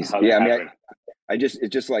companies. Yeah, it's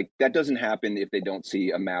just like that doesn't happen if they don't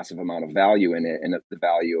see a massive amount of value in it and the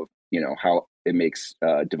value of how it makes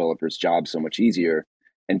developers' jobs so much easier.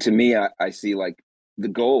 And to me, I see like the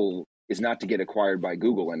goal is not to get acquired by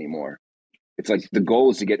Google anymore. It's like the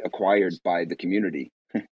goal is to get acquired by the community.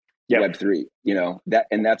 Web3,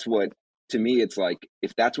 that's what, to me, it's like,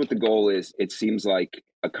 if that's what the goal is, it seems like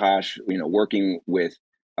Akash, working with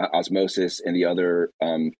Osmosis and the other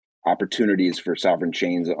opportunities for sovereign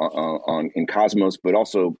chains in Cosmos, but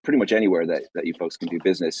also pretty much anywhere that you folks can do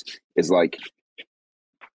business, is like,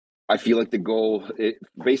 I feel like the goal,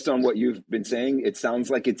 based on what you've been saying, it sounds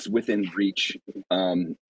like it's within reach,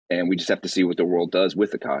 and we just have to see what the world does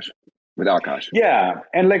with Akash. Without Akash. Yeah,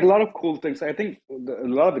 and like a lot of cool things. I think a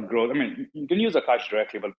lot of the growth, you can use Akash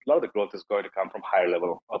directly, but a lot of the growth is going to come from higher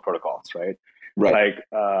level of protocols, right? Right. Like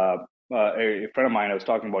a friend of mine I was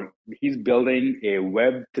talking about, he's building a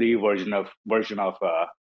Web3 version of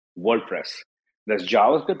WordPress that's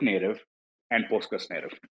JavaScript native and Postgres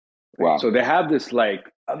native. Wow. So they have this like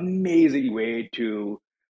amazing way to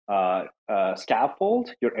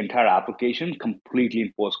scaffold your entire application completely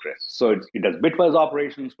in Postgres. So it does bitwise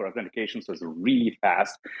operations for authentication, so it's really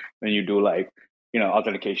fast when you do like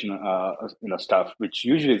authentication stuff, which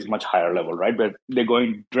usually is much higher level, right? But they're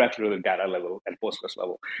going directly to the data level and Postgres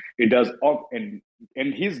level. It does all, and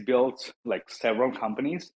he's built like several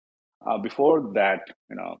companies before that,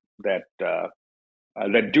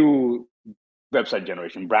 that do website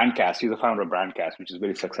generation. Brandcast, he's the founder of Brandcast, which is a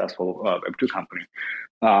very successful Web2 company.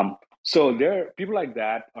 So there, people like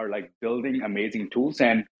that are like building amazing tools.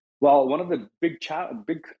 And well, one of the big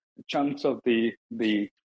chunks of the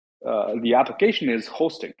application is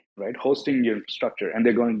hosting, right? Hosting your infrastructure, and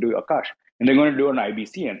they're going to do Akash, and they're going to do an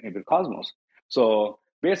IBC and with Cosmos. So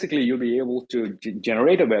basically, you'll be able to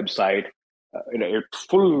generate a website, a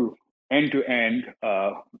full end-to-end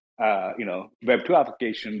Web2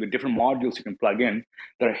 application with different modules you can plug in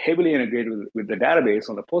that are heavily integrated with the database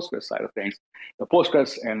on the Postgres side of things. The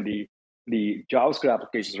Postgres and the JavaScript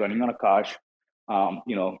applications running on Akash,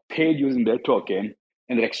 paid using their token,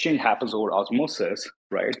 and the exchange happens over Osmosis,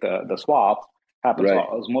 right? The swap happens over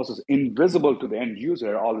Osmosis, invisible to the end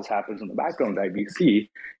user. All this happens in the background, IBC,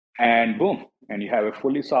 and boom, and you have a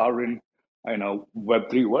fully sovereign,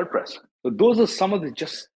 Web3 WordPress. So those are some of the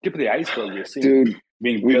just tip of the iceberg we're seeing. Dude,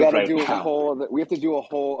 being we built got to right do now. we have to do a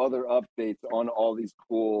whole other updates on all these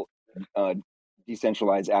cool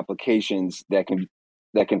decentralized applications that can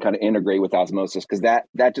kind of integrate with Osmosis, because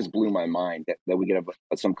that just blew my mind that we get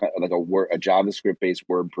some kind of like a JavaScript based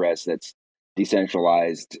WordPress that's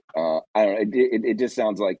decentralized. I don't know. It just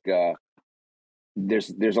sounds like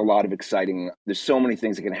there's a lot of exciting. There's so many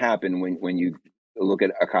things that can happen when you look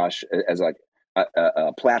at Akash as like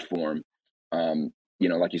a platform.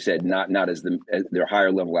 Like you said, not as their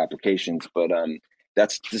higher level applications, but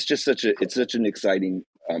it's just such an exciting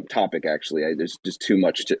topic. Actually, there's just too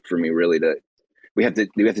much for me really to. We have to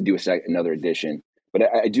do another edition, but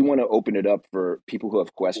I do want to open it up for people who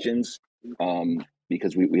have questions,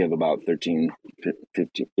 because we have about 13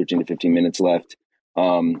 to 15 minutes left.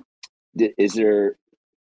 Is there,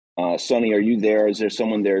 Sonny, are you there? Is there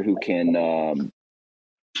someone there who can?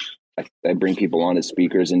 I bring people on as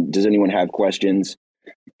speakers, and does anyone have questions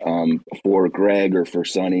for Greg or for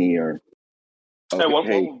Sonny or? Okay,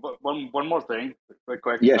 one more thing,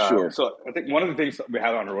 quick. Yeah, sure. So I think one of the things that we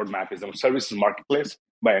have on our roadmap is our services marketplace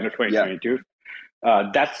by end of 2022.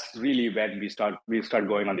 That's really when we start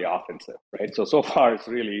going on the offensive, right? So far it's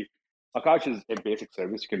really Akash is a basic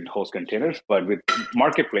service. You can host containers, but with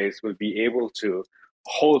Marketplace, we'll be able to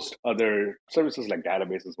host other services like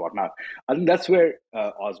databases, whatnot. I think that's where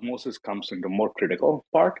Osmosis comes into more critical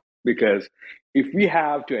part, because if we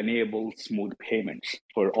have to enable smooth payments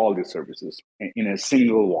for all these services in a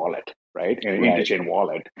single wallet, right, in an interchain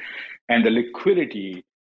wallet, and the liquidity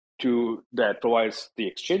that provides the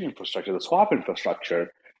exchange infrastructure, the swap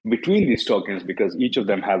infrastructure between these tokens, because each of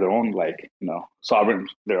them have their own sovereign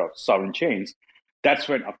chains. That's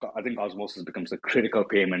when I think Osmosis becomes a critical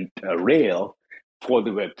payment rail for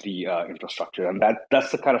the Web3 infrastructure, and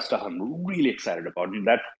that's the kind of stuff I'm really excited about. And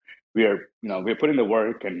that we're putting the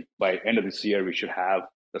work, and by end of this year we should have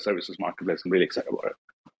the services marketplace. I'm really excited about it.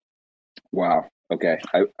 Wow. Okay.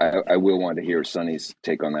 I will want to hear Sunny's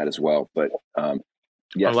take on that as well. But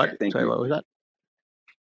yes, thank you. What was that?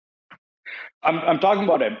 I'm talking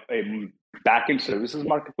about a backend services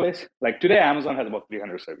marketplace. Like today, Amazon has about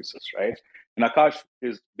 300 services, right? And Akash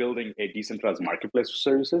is building a decentralized marketplace for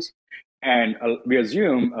services. And we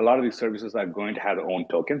assume a lot of these services are going to have their own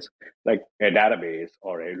tokens, like a database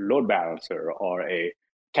or a load balancer or a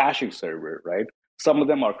caching server, right? Some of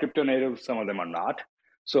them are crypto native, some of them are not.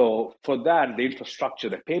 So for that, the infrastructure,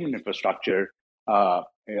 the payment infrastructure,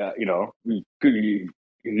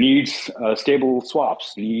 needs stable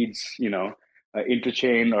swaps, needs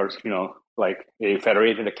interchain, or like a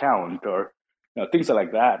federated account, or things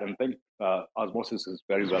like that. And I think Osmosis is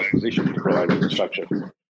very well positioned to provide infrastructure.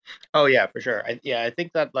 Oh yeah, for sure. I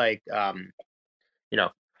think that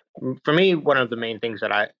for me, one of the main things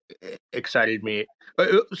that excited me.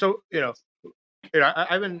 So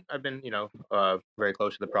I've been very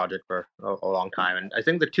close to the project for a long time, and I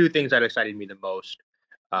think the two things that excited me the most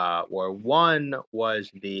were, one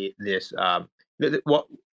was the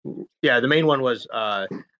main one was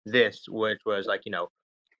this, which was like,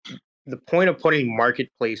 the point of putting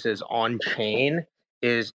marketplaces on chain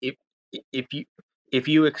is if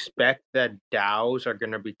you expect that DAOs are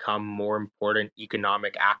going to become more important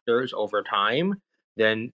economic actors over time,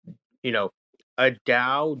 then a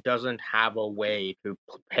DAO doesn't have a way to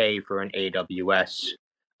pay for an AWS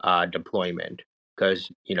deployment, because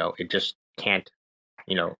it just can't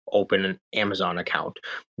open an Amazon account.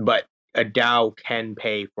 But a DAO can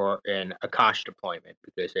pay for an Akash deployment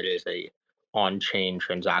because it is a on-chain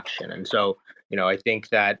transaction. And so I think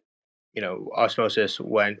that Osmosis,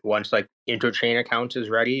 once like interchain accounts is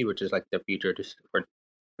ready, which is like the feature for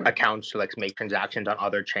accounts to like make transactions on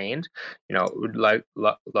other chains, would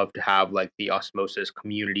love to have like the Osmosis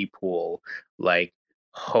community pool like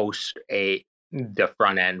host the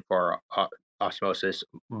front end for Osmosis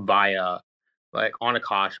via like on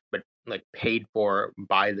Akash, but like paid for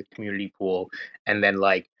by the community pool, and then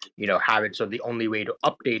have it so the only way to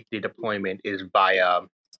update the deployment is via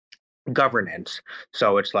governance.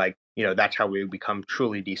 So it's like, that's how we become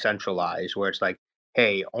truly decentralized, where it's like,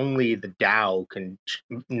 hey, only the DAO can,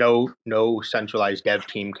 no centralized dev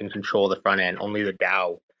team can control the front end. Only the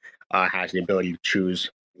DAO has the ability to choose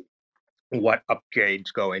what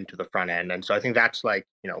upgrades go into the front end. And so I think that's like,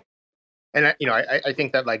 and I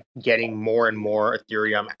think that like getting more and more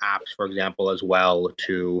Ethereum apps, for example, as well,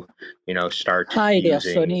 to start. Hi there,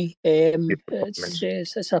 Sonny.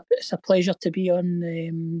 It's a pleasure to be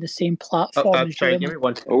on the same platform. Sorry, give me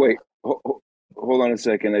one second. Oh wait, hold on a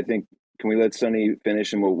second. I think, can we let Sonny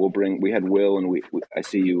finish, and we'll bring. We had Will, and I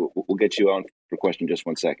see you. We'll get you on for question. Just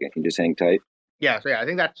one second. Can you just hang tight? Yeah. So I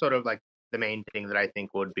think that's sort of like the main thing that I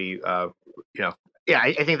think would be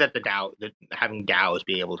I think that having DAOs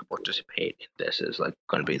be able to participate in this is like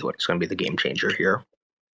going to be what's going to be the game changer here.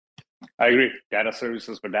 I agree. Data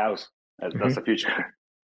services for DAOs. That's the future.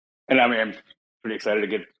 And I mean, I'm pretty excited to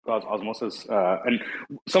get Osmosis. And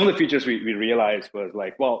some of the features we realized was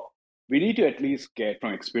like, well, we need to at least get,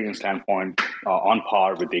 from experience standpoint, on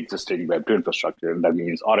par with the existing Web2 infrastructure. And that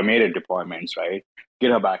means automated deployments, right?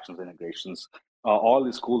 GitHub Actions integrations, all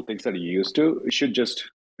these cool things that you're used to. It should just,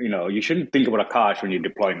 you shouldn't think about Akash when you're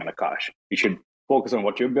deploying an Akash. You should focus on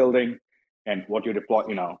what you're building and what you deploy,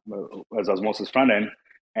 as Osmosis front end,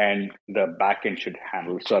 and the backend should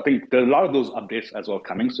handle. So I think there's a lot of those updates as well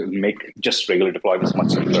coming, so it'll make just regular deployments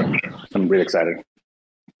much simpler. I'm really excited.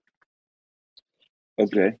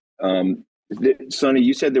 Okay. Sonny,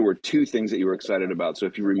 you said there were two things that you were excited about. So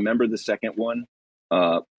if you remember the second one,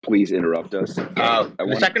 please interrupt us.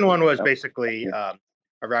 The second one was basically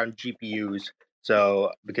around GPUs. So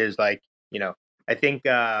because I think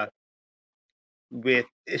with,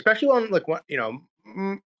 especially on like what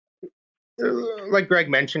like Greg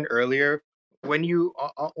mentioned earlier, when you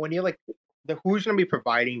like who's going to be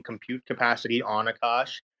providing compute capacity on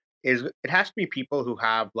Akash, it has to be people who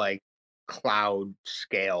have like cloud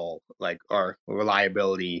scale, like, or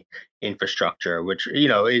reliability infrastructure, which, you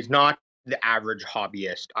know, is not the average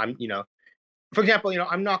hobbyist. For example, you know,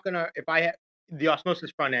 I'm not gonna, the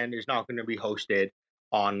Osmosis front end is not gonna be hosted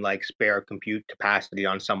on like spare compute capacity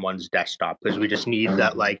on someone's desktop, because we just need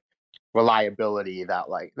that like reliability that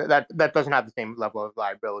doesn't have the same level of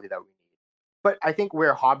reliability that we need. But I think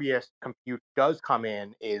where hobbyist compute does come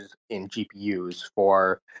in is in GPUs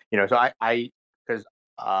for, you know, so because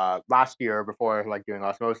last year before like doing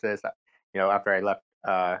Osmosis, you know, after I left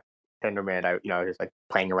Tendermint, I, you know, just like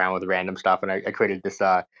playing around with random stuff, and I created this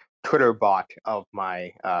Twitter bot of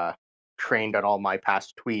my trained on all my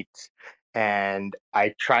past tweets, and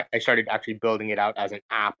I started actually building it out as an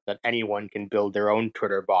app that anyone can build their own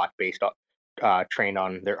Twitter bot based on trained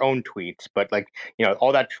on their own tweets. But like, you know,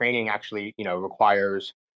 all that training actually, you know,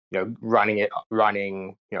 requires, you know, running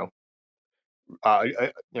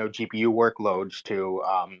GPU workloads to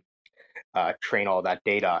train all that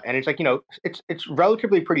data. And it's like, you know, it's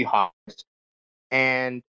relatively pretty hot.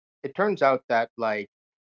 And it turns out that like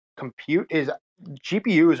compute is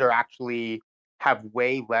GPUs are actually have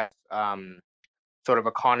way less sort of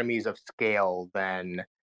economies of scale than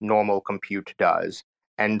normal compute does.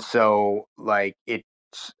 And so like the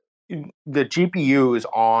GPUs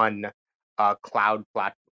on cloud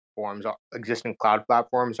platforms, existing cloud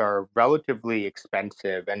platforms, are relatively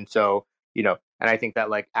expensive. And so, you know, and I think that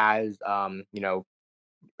like as you know,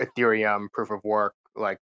 Ethereum proof of work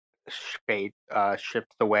like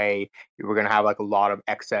shifts away, we're going to have like a lot of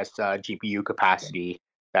excess GPU capacity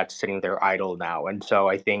that's sitting there idle now. And so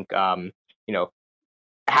I think you know,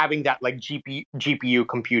 having that like GPU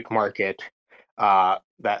compute market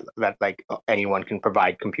that like anyone can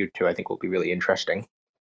provide compute to, I think will be really interesting.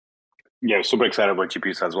 Yeah, super excited about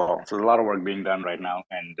GPUs as well. So there's a lot of work being done right now,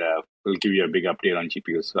 and we'll give you a big update on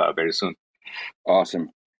GPUs very soon.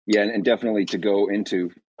 Awesome. Yeah, and definitely to go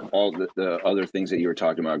into all the other things that you were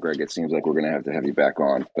talking about, Greg, it seems like we're going to have you back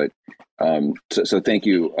on. But so thank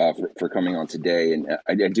you for coming on today. And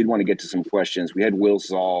I did want to get to some questions. We had Will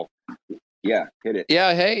Saul. Yeah, hit it.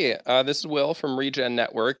 Yeah, hey, this is Will from Regen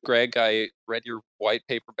Network. Greg, I read your white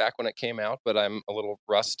paper back when it came out, but I'm a little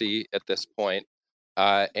rusty at this point,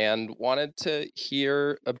 and wanted to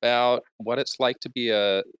hear about what it's like to be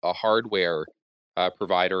a hardware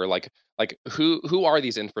provider. Like who are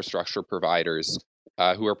these infrastructure providers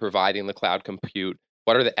who are providing the cloud compute?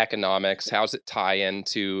 What are the economics? How does it tie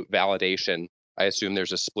into validation? I assume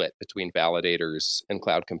there's a split between validators and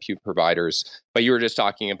cloud compute providers, but you were just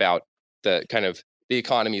talking about the kind of the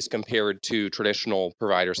economies compared to traditional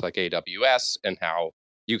providers like AWS and how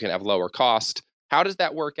you can have lower cost. How does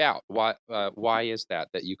that work out? Why is that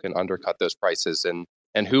you can undercut those prices?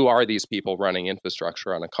 And who are these people running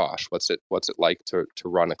infrastructure on Akash? What's it like to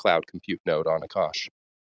run a cloud compute node on Akash?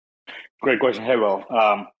 Great question. Hey, Will.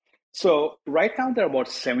 So right now there are about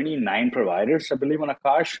 79 providers, I believe, on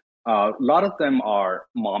Akash. A lot of them are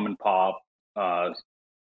mom and pop,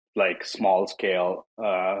 like small scale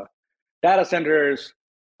data centers,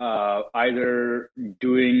 either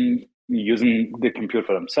using the compute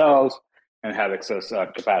for themselves and have excess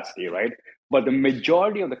capacity, right? But the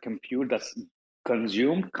majority of the compute that's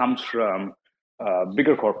consumed comes from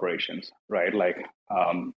bigger corporations, right? Like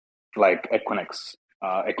Equinix.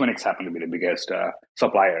 Equinix happened to be the biggest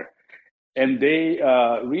supplier, and they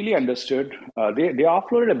really understood. They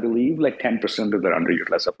offloaded, I believe, like 10% of their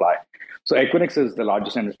underutilized supply. So Equinix is the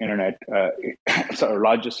largest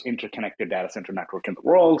largest interconnected data center network in the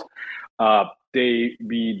world. They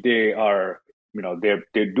are, you know,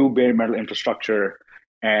 they do bare metal infrastructure,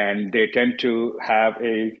 and they tend to have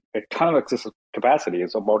a ton of excess capacity.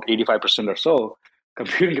 It's about 85% or so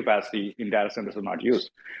computing capacity in data centers are not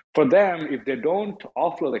used. For them, if they don't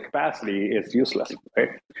offload the capacity, it's useless, right?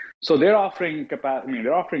 So they're offering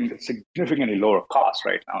they're offering significantly lower costs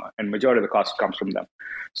right now, and majority of the cost comes from them.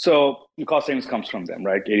 So the cost savings comes from them,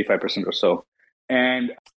 right? 85% or so.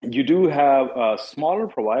 And you do have smaller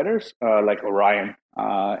providers like Orion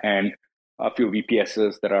and a few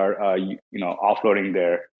VPSs that are offloading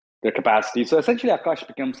their capacity. So essentially, Akash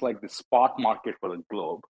becomes like the spot market for the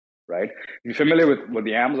globe, right? If you're familiar with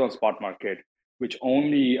the Amazon spot market, which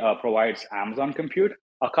only provides Amazon compute,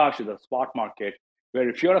 Akash is a spot market where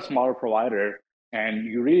if you're a smaller provider and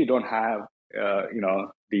you really don't have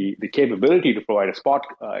the capability to provide a spot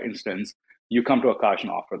instance, you come to Akash and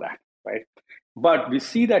offer that, right? But we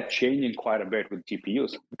see that changing quite a bit with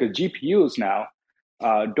GPUs, because GPUs now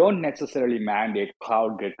don't necessarily mandate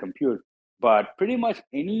cloud-grade compute, but pretty much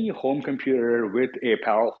any home computer with a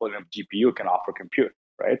powerful enough GPU can offer compute,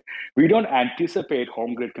 right? We don't anticipate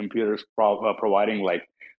home-grade computers providing like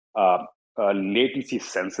latency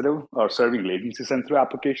sensitive or serving latency sensitive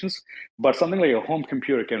applications, but something like a home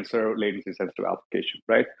computer can serve latency sensitive application,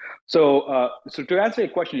 right? So, so to answer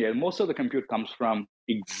your question, yeah, most of the compute comes from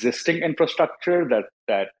existing infrastructure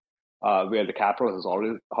that where the capital has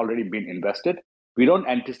already been invested. We don't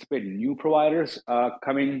anticipate new providers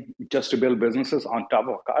coming just to build businesses on top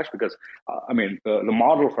of Akash because, I mean, the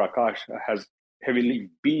model for Akash has heavily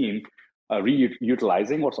been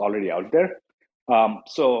reutilizing what's already out there. But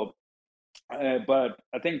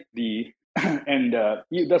I think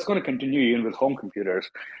that's going to continue even with home computers.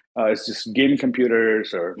 It's just gaming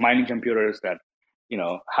computers or mining computers that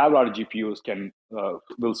have a lot of GPUs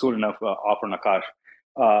will soon enough offer Nakash.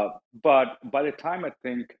 But by the time I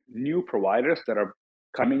think new providers that are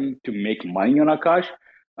coming to make money on Akash,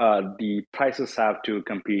 the prices have to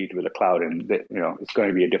compete with the cloud, and it's going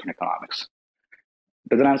to be a different economics.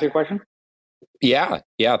 Does that answer your question? Yeah.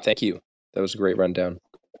 Thank you. That was a great rundown.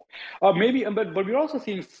 Maybe, but we're also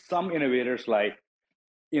seeing some innovators like,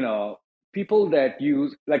 people that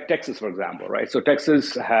use, like Texas, for example, right? So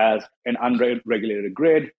Texas has an unregulated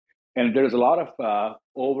grid, and there's a lot of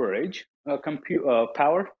overage compute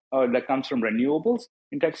power that comes from renewables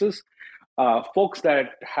in Texas. Folks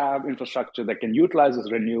that have infrastructure that can utilize this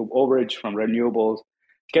overage from renewables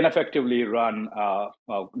can effectively run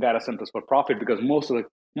data centers for profit because most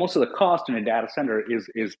of the cost in a data center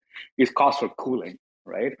is cost for cooling,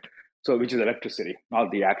 right? So which is electricity,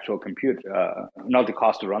 not the actual compute, not the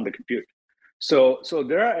cost to run the compute. So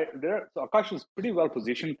Akash is pretty well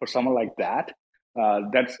positioned for someone like that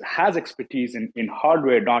that has expertise in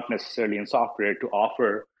hardware, not necessarily in software, to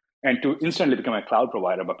offer and to instantly become a cloud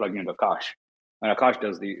provider by plugging into Akash. And Akash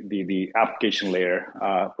does the application layer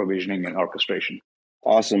provisioning and orchestration.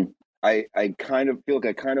 Awesome. I kind of feel like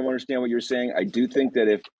I kind of understand what you're saying. I do think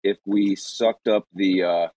that if we sucked up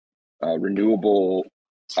the renewable,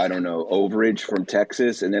 I don't know, overage from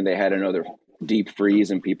Texas, and then they had another deep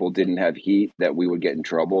freeze and people didn't have heat, that we would get in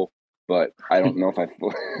trouble. But I don't know if I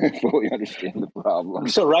fully understand the problem.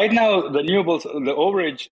 So right now, the renewables, the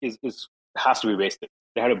overage has to be wasted.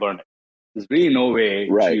 They had to burn it. There's really no way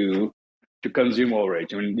to consume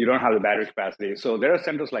overage. I mean, you don't have the battery capacity. So there are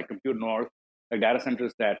centers like Compute North, like data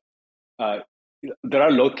centers that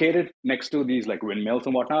are located next to these like windmills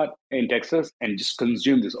and whatnot in Texas and just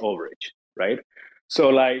consume this overage, right?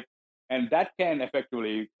 So and that can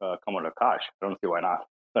effectively come out of Akash. I don't see why not.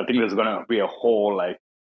 So I think there's going to be a whole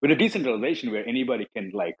with a decentralization where anybody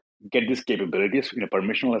can get these capabilities in a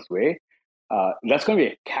permissionless way. That's going to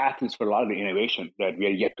be a catalyst for a lot of the innovation that we are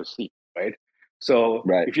yet to see, right? So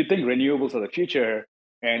if you think renewables are the future,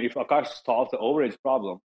 and if Akash solves the overage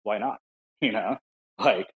problem, why not?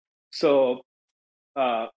 So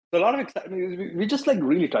a lot of excitement. We're just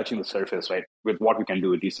really touching the surface, right? With what we can do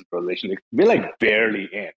with decentralization, we're barely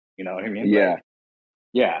in. You know what I mean? Yeah.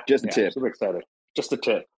 Just a tip. Super excited. Just a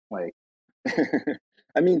tip.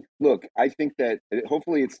 I mean, look, I think that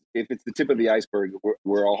hopefully if it's the tip of the iceberg,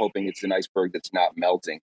 we're all hoping it's an iceberg that's not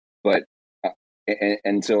melting. But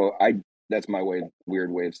and so that's my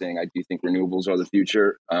weird way of saying I do think renewables are the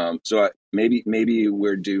future. So maybe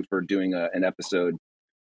we're due for doing an episode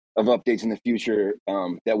of updates in the future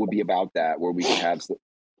that would be about that, where we could have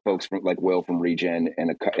folks from like Will from Regen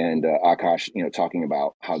and Akash, talking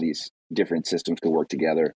about how these different systems could work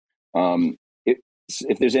together.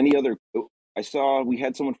 If there's any other, I saw we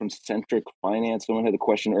had someone from Centric Finance. Someone had a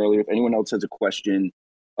question earlier. If anyone else has a question,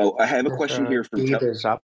 I have a question here from Gabe is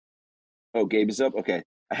up. Oh, Gabe is up. Okay,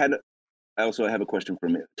 I also have a question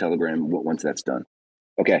from Telegram once that's done.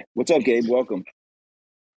 Okay, what's up, Gabe? Welcome.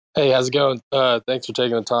 Hey, how's it going? Thanks for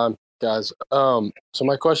taking the time, guys. So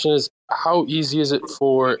my question is, how easy is it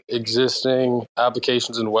for existing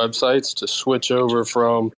applications and websites to switch over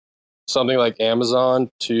from something like Amazon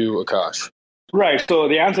to Akash? Right. So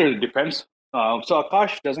the answer is depends. So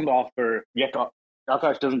Akash doesn't yet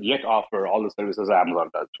offer all the services Amazon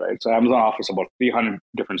does, right? So Amazon offers about 300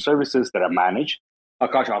 different services that are managed.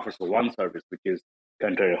 Akash offers one service, which is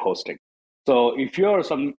container hosting. So if you're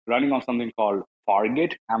running on something called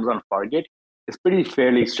Fargate, Amazon Fargate, it's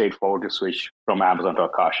fairly straightforward to switch from Amazon to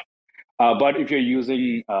Akash. But if you're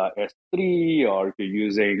using S3 or if you're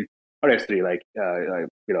using S3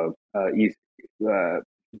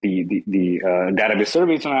 the database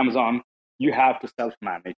service on Amazon, you have to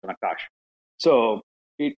self-manage on Akash. So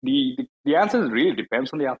the answer really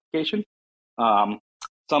depends on the application.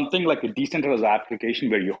 Something like a decentralized application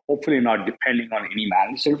where you're hopefully not depending on any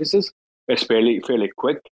managed services, it's fairly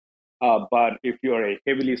quick. But if you're a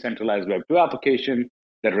heavily centralized Web 2 application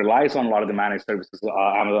that relies on a lot of the managed services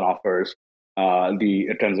Amazon offers,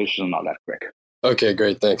 the transition is not that quick. Okay,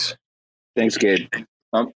 great. Thanks. Thanks, Gabe.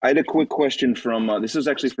 I had a quick question from this is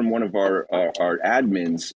actually from one of our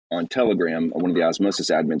admins on Telegram, one of the Osmosis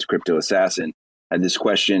admins, Crypto Assassin, had this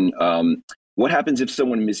question. What happens if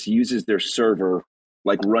someone misuses their server,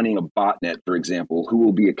 like running a botnet, for example? Who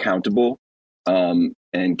will be accountable? And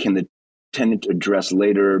can the tenant address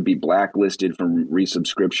later be blacklisted from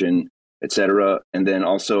resubscription, et cetera? And then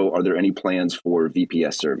also, are there any plans for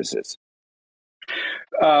VPS services?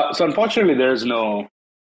 So unfortunately, there's no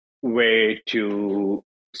way to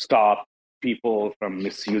stop people from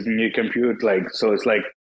misusing your compute. So it's like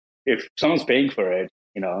if someone's paying for it,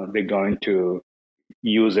 they're going to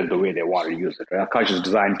use it the way they want to use it. Right? Akash is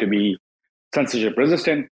designed to be censorship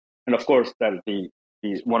resistant, and of course, that the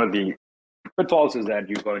one of the pitfalls is that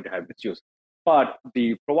you're going to have misuse. But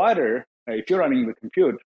the provider, if you're running the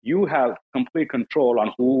compute, you have complete control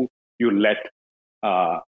on who you let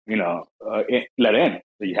let in.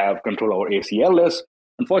 So you have control over ACL lists.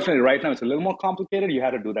 Unfortunately, right now it's a little more complicated. You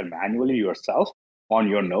had to do that manually yourself on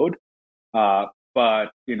your node.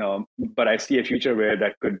 But I see a future where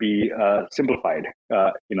that could be simplified.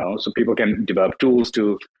 So people can develop tools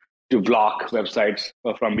to block websites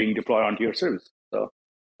from being deployed onto your service. So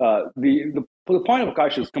the point of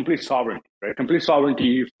Akash is complete sovereignty, right? Complete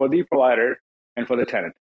sovereignty for the provider and for the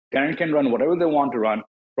tenant. Tenant can run whatever they want to run.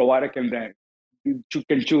 Provider can then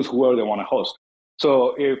can choose whoever they want to host.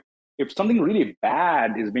 So if something really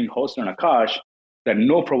bad is being hosted on Akash that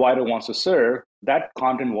no provider wants to serve, that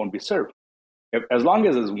content won't be served. As long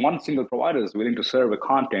as there's one single provider is willing to serve a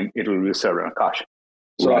content, it will be served on Akash.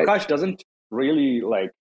 So right. Akash doesn't really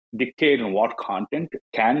dictate on what content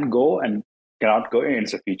can go and cannot go in.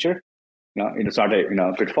 It's a feature. It's not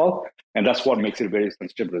a pitfall, and that's what makes it very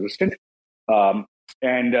censorship resistant. And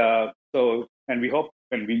we hope,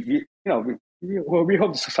 and we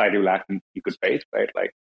hope the society will act in good faith, right? If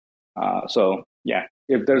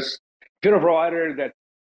you're a provider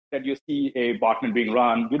that you see a botnet being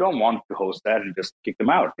run, you don't want to host that and just kick them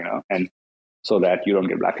out, and so that you don't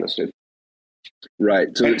get blacklisted.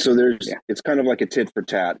 Right. So there's it's kind of like a tit for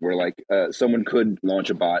tat where someone could launch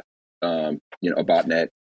a bot, a botnet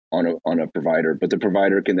on a provider, but the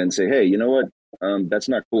provider can then say, hey, you know what, that's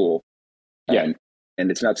not cool. And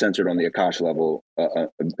it's not censored on the Akash level.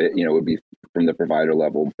 It would be from the provider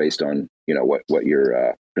level based on what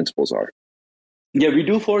your principles are. Yeah, we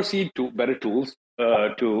do foresee better tools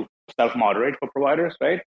to self-moderate for providers,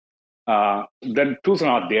 right? The tools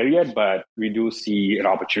are not there yet, but we do see an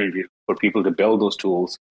opportunity for people to build those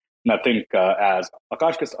tools. And I think as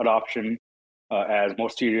Akash gets adoption, as more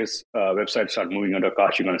serious websites start moving under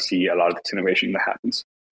Akash, you're going to see a lot of this innovation that happens.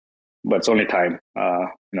 But it's only time.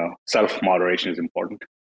 Self-moderation is important.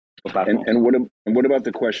 And what about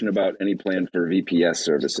the question about any plan for VPS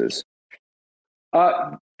services?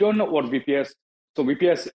 Don't know what VPS. So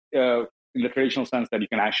VPS, in the traditional sense that you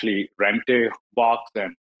can actually rent a box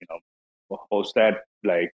and host that,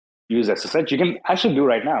 use SSH. You can actually do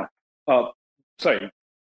right now.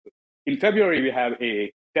 In February we have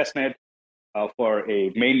a testnet for a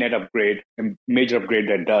mainnet upgrade, a major upgrade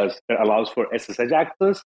that allows for SSH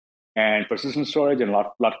access and persistent storage and a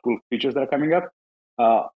lot of cool features that are coming up.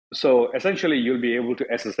 So essentially, you'll be able to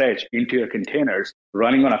SSH into your containers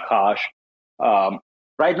running on Akash.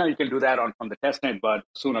 Right now, you can do that on the testnet, but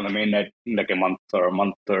soon on the mainnet, in a month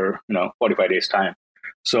or 45 days time.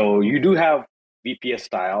 So you do have VPS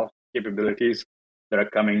style capabilities that are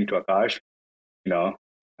coming to Akash.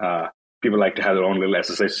 People like to have their own little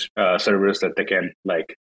SSH servers that they can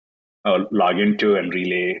log into and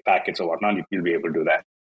relay packets or whatnot. You'll be able to do that.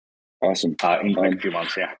 Awesome. In a few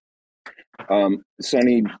months, yeah.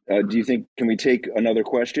 Sunny, do you think can we take another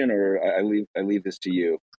question, or I leave this to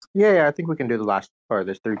you? Yeah, I think we can do the last part.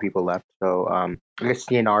 There's 3 people left, so I guess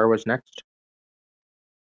CNR was next.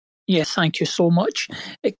 Yes, thank you so much,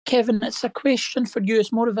 Kevin. It's a question for you.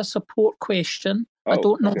 It's more of a support question. I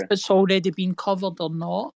don't know if it's already been covered or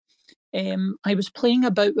not. I was playing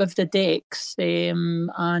about with the decks, and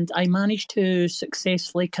I managed to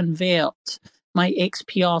successfully convert my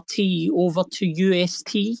XPRT over to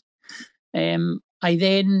UST. I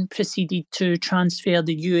then proceeded to transfer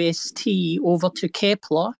the UST over to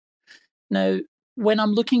Kepler. Now, when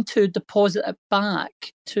I'm looking to deposit it back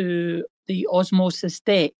to the Osmosis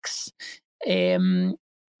decks, it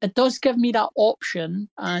does give me that option,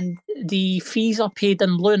 and the fees are paid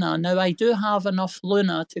in Luna. Now, I do have enough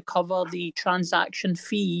Luna to cover the transaction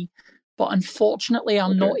fee, but unfortunately,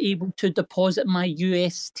 I'm not able to deposit my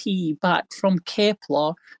UST back from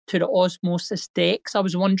Kepler to the Osmosis decks. I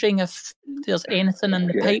was wondering if there's anything in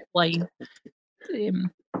the pipeline.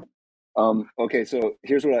 Okay, so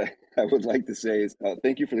here's what I would like to say is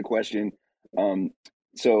thank you for the question.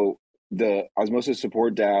 So the Osmosis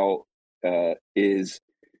Support DAO is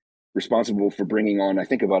responsible for bringing on, I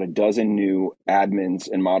think, about a dozen new admins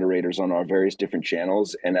and moderators on our various different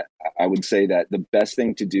channels. And I would say that the best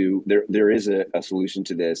thing to do, there is a solution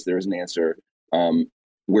to this. There is an answer.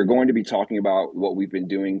 We're going to be talking about what we've been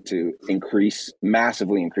doing to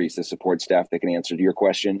massively increase the support staff that can answer your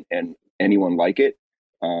question and anyone like it.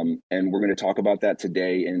 And we're going to talk about that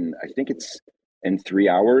today I think it's in 3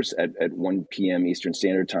 hours at 1 p.m. Eastern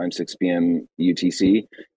Standard Time, 6 p.m. UTC.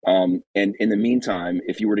 And in the meantime,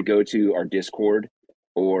 if you were to go to our Discord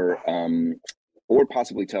or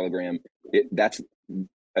possibly Telegram, that's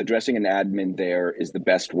addressing an admin there is the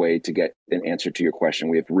best way to get an answer to your question.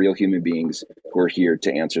 We have real human beings who are here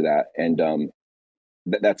to answer that. And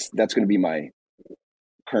that's going to be my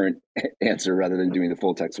current answer rather than doing the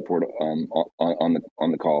full tech support on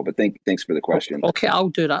the call. But thanks for the question. Okay, I'll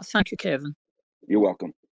do that. Thank you, Kevin. You're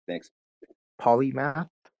welcome. Thanks. Polymath.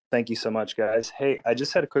 Thank you so much, guys. Hey, I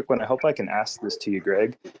just had a quick one. I hope I can ask this to you,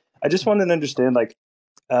 Greg. I just wanted to understand,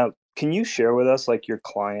 can you share with us your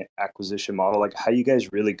client acquisition model, how you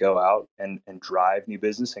guys really go out and drive new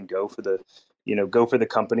business and go for the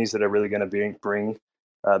companies that are really going to bring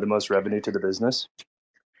the most revenue to the business?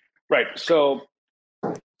 Right. So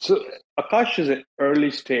Akash is an early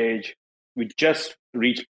stage. We just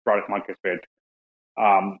reached product market fit.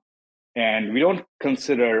 And we don't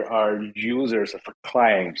consider our users as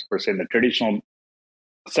clients per se in the traditional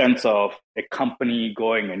sense of a company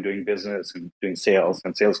going and doing business and doing sales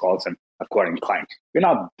and sales calls and acquiring clients. We're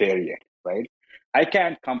not there yet, right? I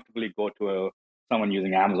can't comfortably go to someone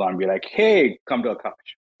using Amazon and be like, hey, come to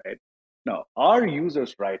Akash, right? No, our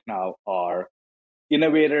users right now are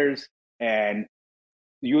innovators and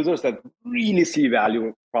users that really see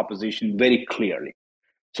value proposition very clearly.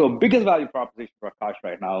 So biggest value proposition for Akash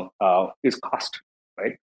right now is cost,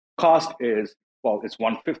 right? Cost is, it's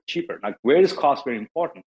 1/5 cheaper. Where is cost very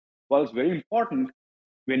important? Well, it's very important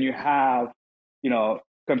when you have,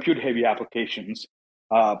 compute heavy applications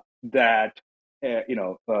and where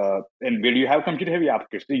you have compute heavy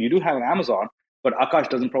applications, you do have an Amazon, but Akash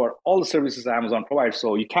doesn't provide all the services Amazon provides.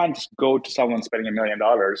 So you can't just go to someone spending $1 million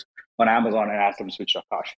on Amazon and ask them to switch to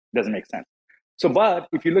Akash. It doesn't make sense. So, but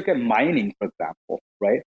if you look at mining, for example,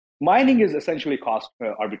 right? Mining is essentially cost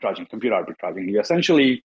arbitraging, compute arbitraging. You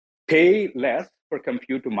essentially pay less for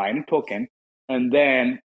compute to mine a token, and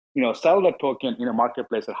then sell that token in a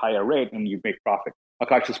marketplace at higher rate, and you make profit.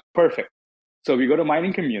 Akash is perfect. So we go to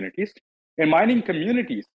mining communities. In mining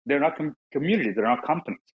communities, they're not communities; they're not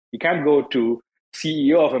companies. You can't go to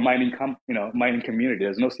CEO of a mining community.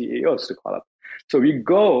 There's no CEOs to call up. So we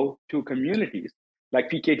go to communities like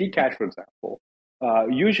PKT Cash, for example.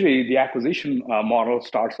 Usually the acquisition model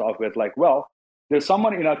starts off with there's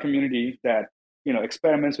someone in our community that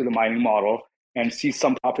experiments with the mining model and sees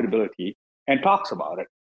some profitability and talks about it.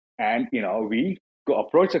 And we go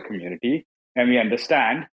approach the community and we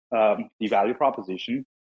understand the value proposition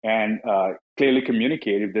and clearly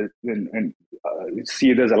communicate if and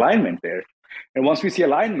see if there's alignment there. And once we see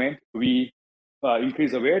alignment, we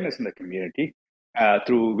increase awareness in the community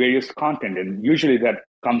through various content. And usually that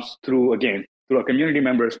comes through our community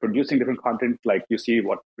members producing different content, like you see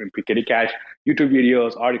what in PKT Cash, YouTube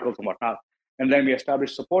videos, articles, and whatnot. And then we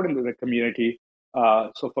establish support in the community.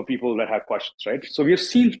 So for people that have questions, right? So we've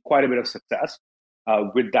seen quite a bit of success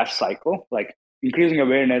with that cycle, like increasing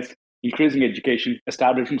awareness, increasing education,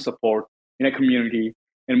 establishing support in a community,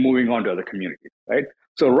 and moving on to other communities, right?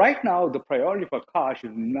 So right now, the priority for Akash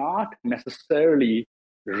is not necessarily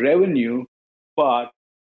revenue, but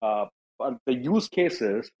the use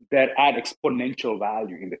cases that add exponential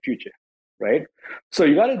value in the future, right? So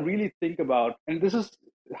you got to really think about, and this is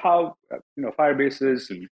how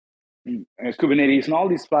Firebases and Kubernetes and all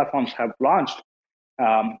these platforms have launched,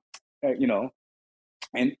 and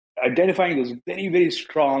identifying those very, very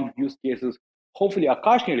strong use cases, hopefully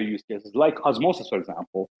Akash native use cases, like Osmosis, for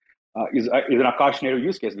example, is an Akash native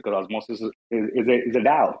use case because Osmosis is a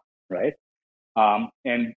DAO, right?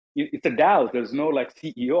 And it's a DAO. There's no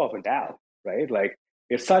CEO of a DAO, right?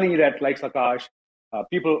 It's Sunny that likes Akash,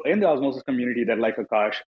 people in the Osmosis community that like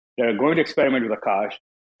Akash, that are going to experiment with Akash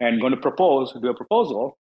and going to do a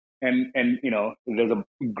proposal, and there's a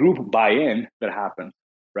group buy-in that happens,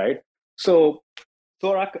 right? So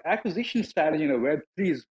our acquisition strategy in a Web3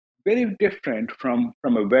 is very different from a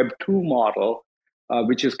Web2 model,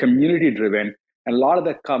 which is community-driven, and a lot of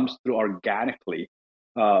that comes through organically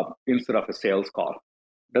instead of a sales call.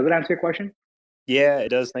 Does it answer your question? Yeah, it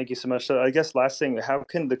does. Thank you so much. So I guess last thing, how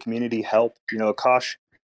can the community help? Akash,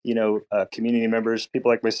 community members, people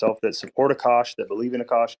like myself that support Akash, that believe in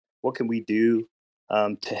Akash, what can we do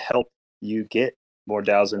to help you get more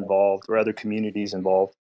DAOs involved or other communities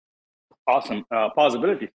involved? Awesome.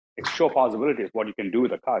 Possibility. Show possibility is what you can do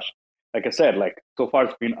with Akash. Like I said, like so far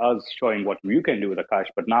it's been us showing what you can do with Akash,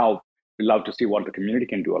 but now we love to see what the community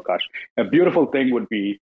can do, Akash. A beautiful thing would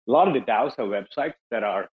be a lot of the DAOs have websites that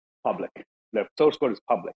are public. The source code is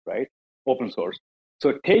public, right? Open source.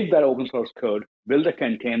 So take that open source code, build a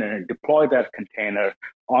container, and deploy that container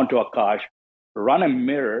onto Akash, run a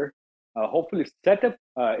mirror, hopefully set up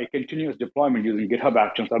a continuous deployment using GitHub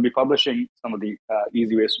Actions. I'll be publishing some of the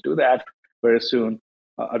easy ways to do that very soon.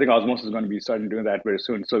 I think Osmosis is going to be starting doing that very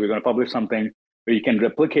soon. So we're going to publish something where you can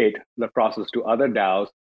replicate the process to other DAOs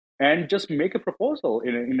and just make a proposal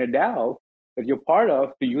in a DAO that you're part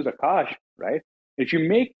of to use Akash, right? If you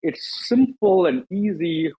make it simple and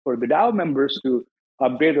easy for the DAO members to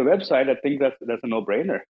upgrade the website, I think that's a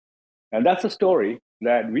no-brainer. And that's a story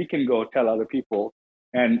that we can go tell other people.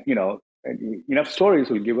 And enough stories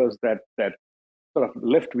will give us that sort of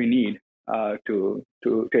lift we need to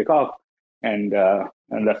take off, and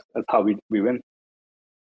that's how we win.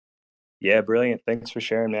 Yeah, brilliant. Thanks for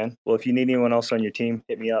sharing, man. Well, if you need anyone else on your team,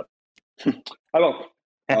 hit me up. Hello.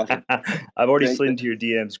 Awesome. I've already slid into your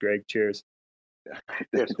DMs, Greg. Cheers.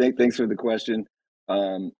 Thanks for the question.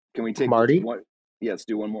 Can we take Marty? one? Yeah, let's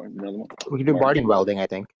do one more. Another one. We can do Marty and welding, I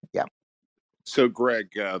think. Yeah. So, Greg,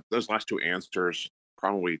 those last two answers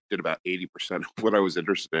probably did about 80% of what I was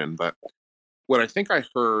interested in. But what I think I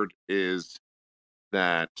heard is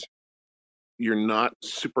that you're not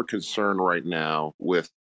super concerned right now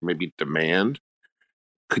with maybe demand.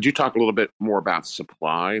 Could you talk a little bit more about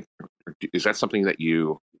supply? Is that something that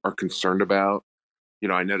you are concerned about?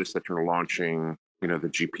 I noticed that you're launching, the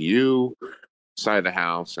GPU side of the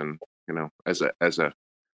house, and as a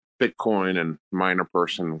Bitcoin and miner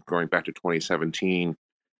person going back to 2017,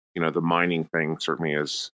 the mining thing certainly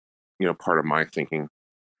is, part of my thinking.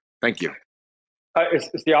 Thank you.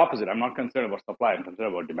 It's the opposite. I'm not concerned about supply. I'm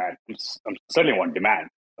concerned about demand. I'm certainly want demand.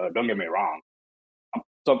 Don't get me wrong.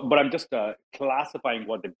 But I'm just classifying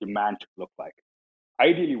what the demand should look like.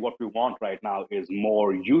 Ideally, what we want right now is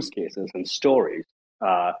more use cases and stories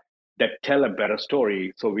that tell a better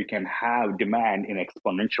story, so we can have demand in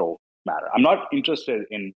exponential manner. I'm not interested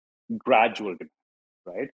in gradual demand,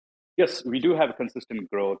 right? Yes, we do have consistent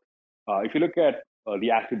growth. If you look at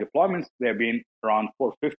the active deployments, they've been around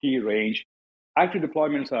 450 range. Active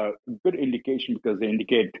deployments are a good indication because they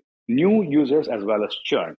indicate new users as well as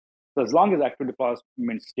churn. So as long as active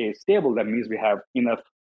deployment stays stable, that means we have enough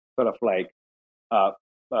sort of like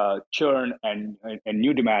churn and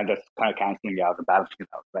new demand that's kind of canceling out and balancing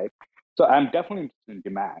out, right? So I'm definitely interested in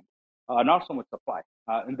demand, not so much supply.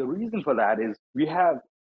 And the reason for that is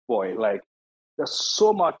there's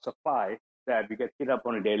so much supply that we get hit up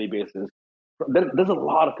on a daily basis. There's a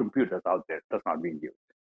lot of computers out there that's not being used.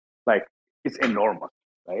 Like, it's enormous,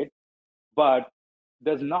 right? But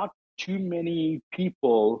there's not too many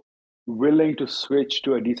people willing to switch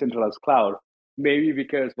to a decentralized cloud, maybe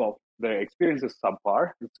because, the experience is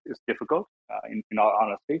subpar. It's difficult, in all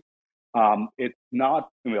honesty. It's not,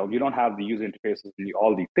 you don't have the user interfaces and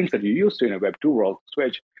all the things that you used to in a Web 2 world to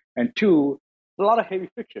switch. And two, a lot of heavy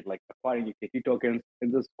friction, like acquiring UKT tokens,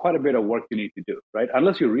 and there's quite a bit of work you need to do, right?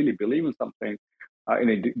 Unless you really believe in something, in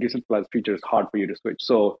a decentralized feature, it's hard for you to switch.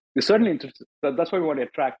 So we're certainly interested. That's why we want to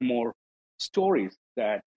attract more stories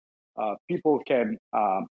that people can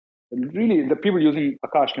really, the people using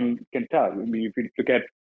Akash can tell. If you look at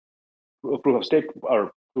proof of stake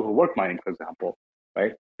or proof of work mining, for example,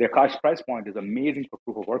 right? The Akash price point is amazing for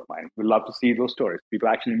proof of work mining. We love to see those stories. People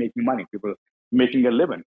actually making money, people making a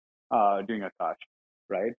living doing Akash,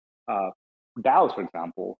 right? DAOs, for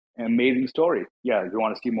example, an amazing story. Yeah, we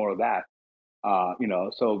want to see more of that.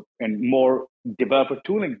 And more developer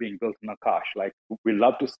tooling being built in Akash. Like, we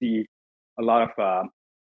love to see a lot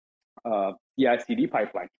of CI/CD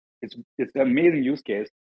pipeline. It's an amazing use case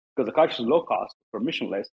because Akash is low cost,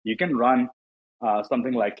 permissionless. You can run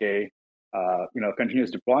something like a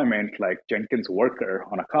continuous deployment like Jenkins worker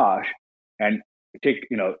on Akash, and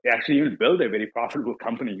actually even build a very profitable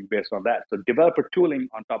company based on that. So developer tooling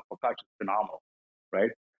on top of Akash is phenomenal,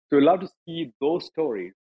 right? So we love to see those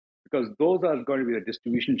stories, because those are going to be the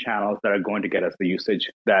distribution channels that are going to get us the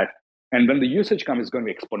usage and when the usage comes, it's going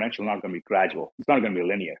to be exponential, not going to be gradual. It's not going to be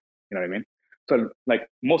linear. You know what I mean? So like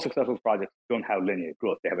most successful projects don't have linear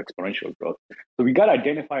growth, they have exponential growth. So we got to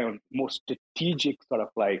identify on more strategic sort of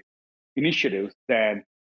like initiatives than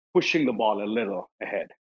pushing the ball a little ahead.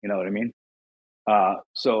 You know what I mean?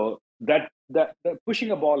 So that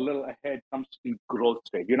pushing a ball a little ahead comes in growth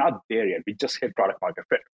stage. You're not there yet. We just hit product market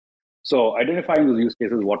fit. So identifying those use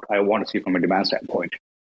cases is what I want to see from a demand standpoint.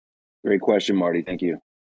 Great question, Marty. Thank you.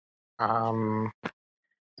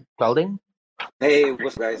 Welding. Hey,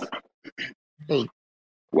 what's guys? Hey.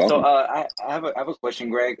 Welcome. So I have a question,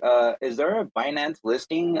 Greg. Is there a Binance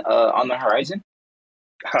listing on the horizon?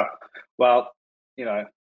 Well, I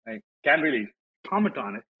can't really comment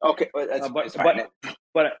on it. Okay, well, that's fine.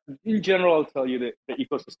 But in general, I'll tell you the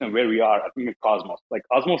ecosystem where we are. I think in Cosmos, like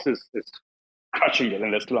Cosmos is crushing it,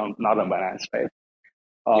 and they're still not on Binance, right?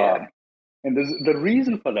 Yeah. And the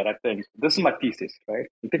reason for that, I think, this is my thesis, right?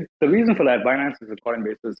 I think the reason for that, Binance is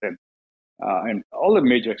Coinbase and all the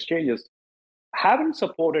major exchanges haven't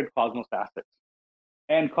supported Cosmos assets,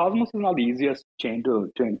 and Cosmos is not the easiest chain to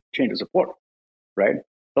support, right?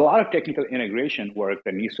 A lot of technical integration work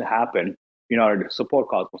that needs to happen in order to support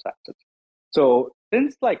Cosmos assets. So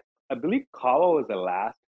since I believe Kava was the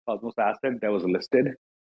last Cosmos asset that was listed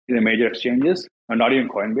in the major exchanges, or not even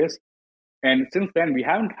Coinbase, and since then we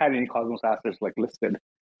haven't had any Cosmos assets listed.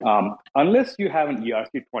 Unless you have an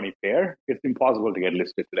ERC20 pair, it's impossible to get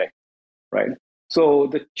listed today, right? So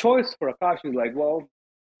the choice for Akash is well,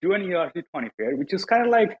 do an ERC20 pair, which is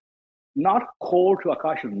kind of not core to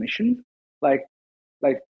Akash's mission. Like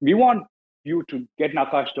we want you to get an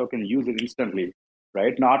Akash token and use it instantly,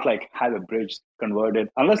 right? Not have a bridge converted,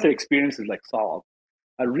 unless the experience is solved.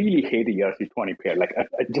 I really hate the ERC20 pair.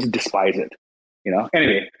 I just despise it,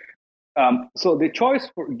 Anyway, so the choice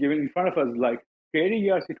for given in front of us is create a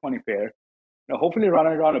ERC20 pair, hopefully run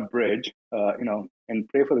it on a bridge, and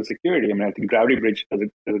pray for the security. I mean, I think Gravity Bridge does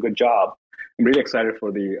a good job. I'm really excited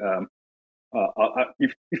for the.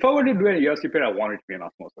 If I were to do an ERC pair, I want it to be an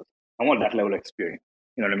Osmosis. I want that level of experience.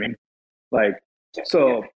 You know what I mean?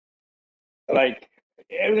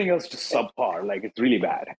 Everything else just subpar. It's really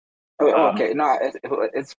bad. Okay, no,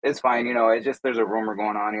 it's fine. It's just there's a rumor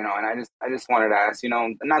going on. And I just wanted to ask.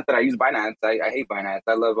 Not that I use Binance. I hate Binance.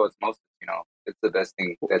 I love Osmosis. It's the best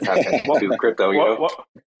thing that's happened to crypto.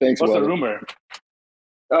 Thanks. What's the rumor?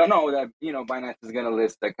 No, that Binance is gonna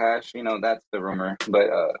list the cash. That's the rumor. But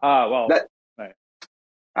right.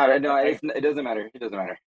 I don't know. It doesn't matter. It doesn't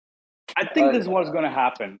matter. I think this is what's going to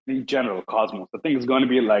happen in general, Cosmos. I think it's going to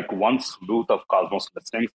be one slew of Cosmos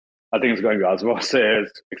listings. I think it's going to be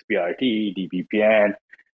Osmosis, XPRT, DVPN,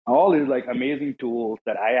 all these amazing tools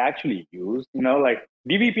that I actually use.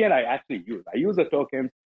 DVPN, I actually use. I use the token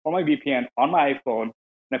for my VPN on my iPhone,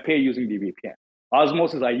 and I pay using DVPN.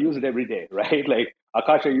 Osmosis, I use it every day, right?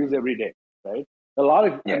 Akash, I use every day, right? A lot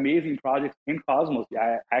of amazing projects in Cosmos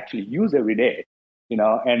I actually use every day,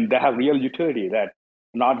 and they have real utility that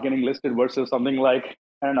not getting listed versus something I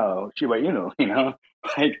don't know, Shiba Inu,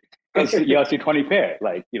 ERC20 pair,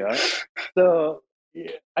 So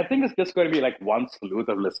I think it's just going to be one slew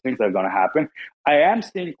of listings that are going to happen. I am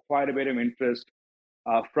seeing quite a bit of interest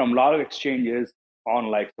from a lot of exchanges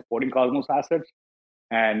on supporting Cosmos assets,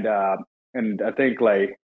 and I think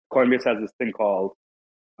Coinbase has this thing called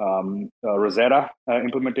Rosetta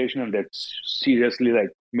implementation, and that's seriously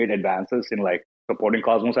made advances in supporting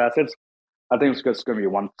Cosmos assets. I think it's just going to be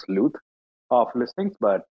one slew of listings,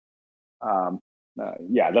 but that's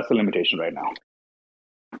the limitation right now.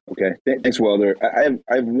 Okay, thanks, Welder. I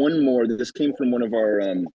have one more. This came from one of our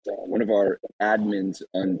admins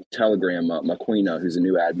on Telegram, Maquina, who's a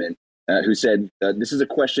new admin, who said this is a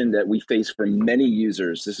question that we face from many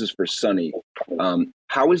users. This is for Sunny.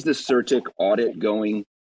 How is the CertiK audit going?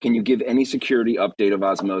 Can you give any security update of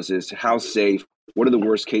Osmosis? How safe? What are the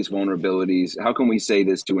worst case vulnerabilities? How can we say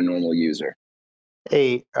this to a normal user?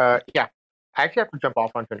 Hey, yeah, I actually have to jump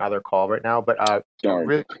off onto another call right now, but the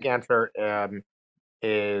really quick answer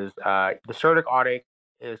is the CertiK audit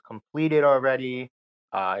is completed already.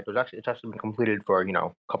 It's actually been completed for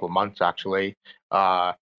a couple of months actually.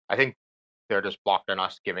 I think they're just blocked on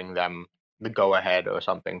us giving them the go ahead or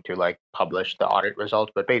something to publish the audit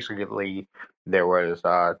results, but basically there was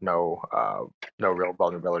no real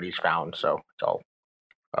vulnerabilities found, so it's all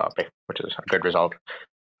which is a good result.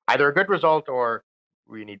 Either a good result or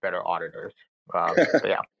we need better auditors.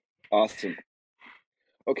 Yeah. Awesome.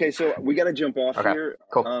 Okay, so we got to jump off here.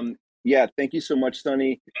 Cool. Yeah, thank you so much,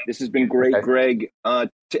 Sonny. This has been great, Greg. To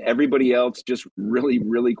everybody else, just really,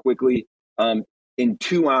 really quickly, in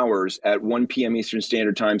 2 hours at 1 p.m. Eastern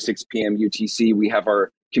Standard Time, 6 p.m. UTC, we have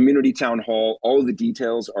our community town hall. All of the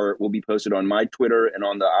details will be posted on my Twitter and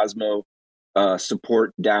on the Osmo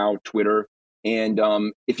support DAO Twitter. And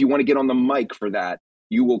if you want to get on the mic for that,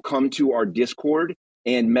 you will come to our Discord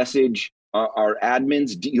and message our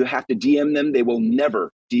admins. You have to DM them. They will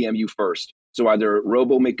never DM you first. So either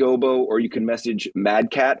Robo McGobo or you can message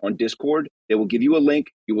Madcat on Discord. They will give you a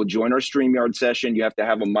link. You will join our StreamYard session. You have to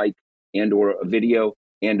have a mic and or a video,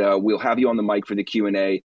 and we'll have you on the mic for the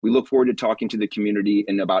Q&A. We look forward to talking to the community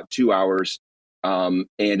in about 2 hours. And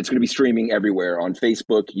it's going to be streaming everywhere on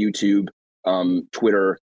Facebook, YouTube,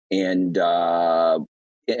 Twitter, and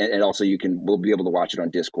also we'll be able to watch it on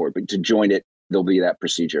Discord. But to join it, there'll be that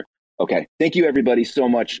procedure. Okay. Thank you, everybody, so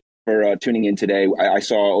much for tuning in today. I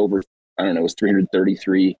saw over, I don't know, it was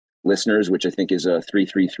 333 listeners, which I think is a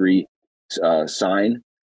 333 sign,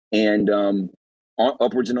 and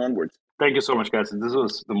upwards and onwards. Thank you so much, guys. This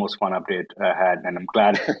was the most fun update I had, and I'm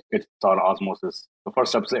glad it's on Osmosis. The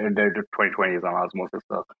first episode of 2020 is on Osmosis,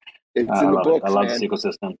 so it's in the books. I love man. this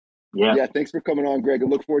ecosystem. Yeah. Thanks for coming on, Greg. I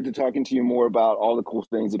look forward to talking to you more about all the cool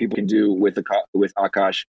things that people can do with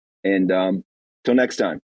Akash. And till next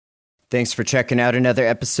time. Thanks for checking out another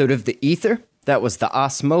episode of The Ether. That was the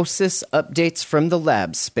Osmosis Updates from the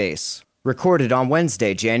Lab Space, recorded on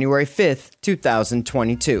Wednesday, January 5th,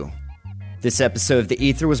 2022. This episode of The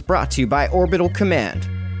Ether was brought to you by Orbital Command,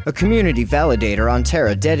 a community validator on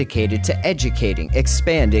Terra dedicated to educating,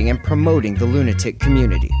 expanding, and promoting the lunatic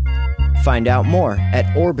community. Find out more at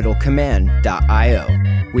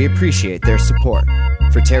orbitalcommand.io. We appreciate their support.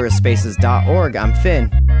 For TerraSpaces.org, I'm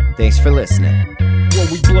Finn. Thanks for listening. When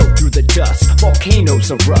we blow through the dust,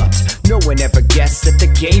 volcanoes erupt. No one ever guessed that the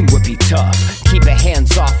game would be tough. Keep it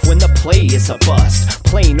hands off when the play is a bust.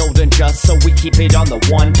 Plain old and just, so we keep it on the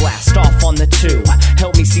 1. Blast off on the 2.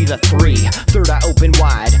 Help me see the 3. Third eye open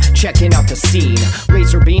wide, checking out the scene.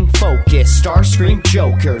 Laser beam focus, star scream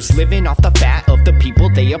jokers, living off the fat of the people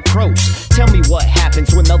they approach. Tell me what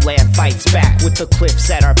happens when the land fights back. With the cliffs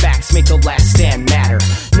at our backs, make the last stand matter.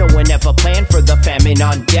 No one ever planned for the famine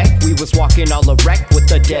on deck. We was walking all erect with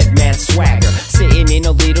the dead man swagger. Sitting in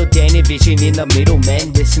a little den, envision in the middle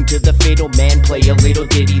men. Listen to the fatal man play a little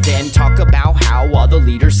ditty, then talk about how all the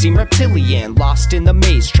leaders seem reptilian, lost in the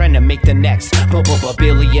maze trying to make the next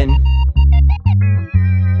billion.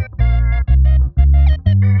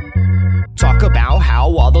 Talk about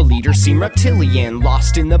how all the leaders seem reptilian,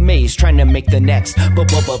 lost in the maze trying to make the next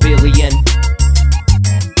billion.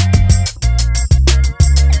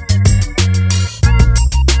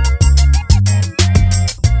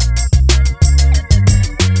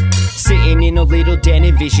 Sitting in a little den,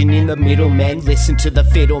 envisioning the middlemen. Listen to the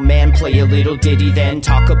fiddle man play a little ditty, then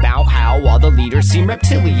talk about how all the leaders seem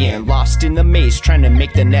reptilian, lost in the maze trying to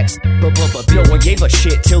make the next No one gave a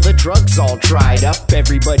shit till the drugs all dried up.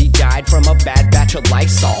 Everybody died from a bad batch of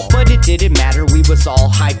Lysol, but it didn't matter, we was all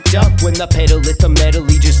hyped up. When the pedal lit the metal,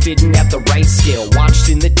 he just didn't have the right skill. Watched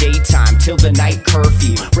in the daytime till the night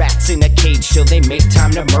curfew. Rats in a cage till they make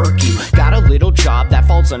time to murk you. Got a little job that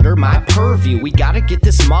falls under my purview. We gotta get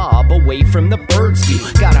this mob away from the bird's view.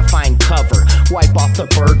 Gotta find cover, wipe off the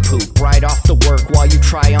bird poop, right off the work while you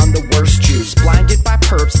try on the worst juice. Blinded by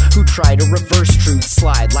perps who try to reverse truth,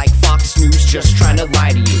 slide like Fox News just trying to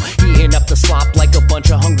lie to you. Eating up the slop like a bunch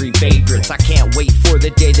of hungry vagrants. I can't wait for the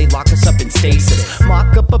day they lock us up in stasis.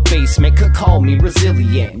 Mock up a basement, could call me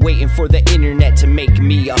resilient. Waiting for the internet to make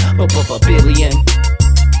me a billion.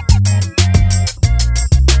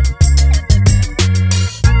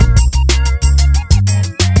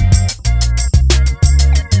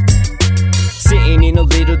 Sitting in a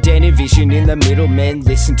little den, envisioning the middlemen.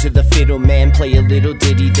 Listen to the fiddle man play a little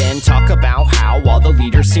ditty, then talk about how all the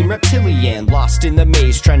leaders seem reptilian, lost in the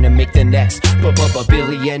maze trying to make the next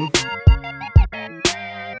billion.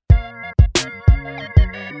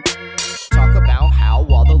 Talk about how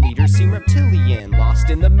all the leaders seem reptilian, lost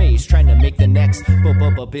in the maze trying to make the next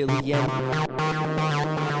billion.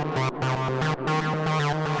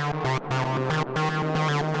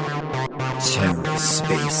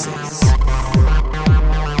 TerraSpaces.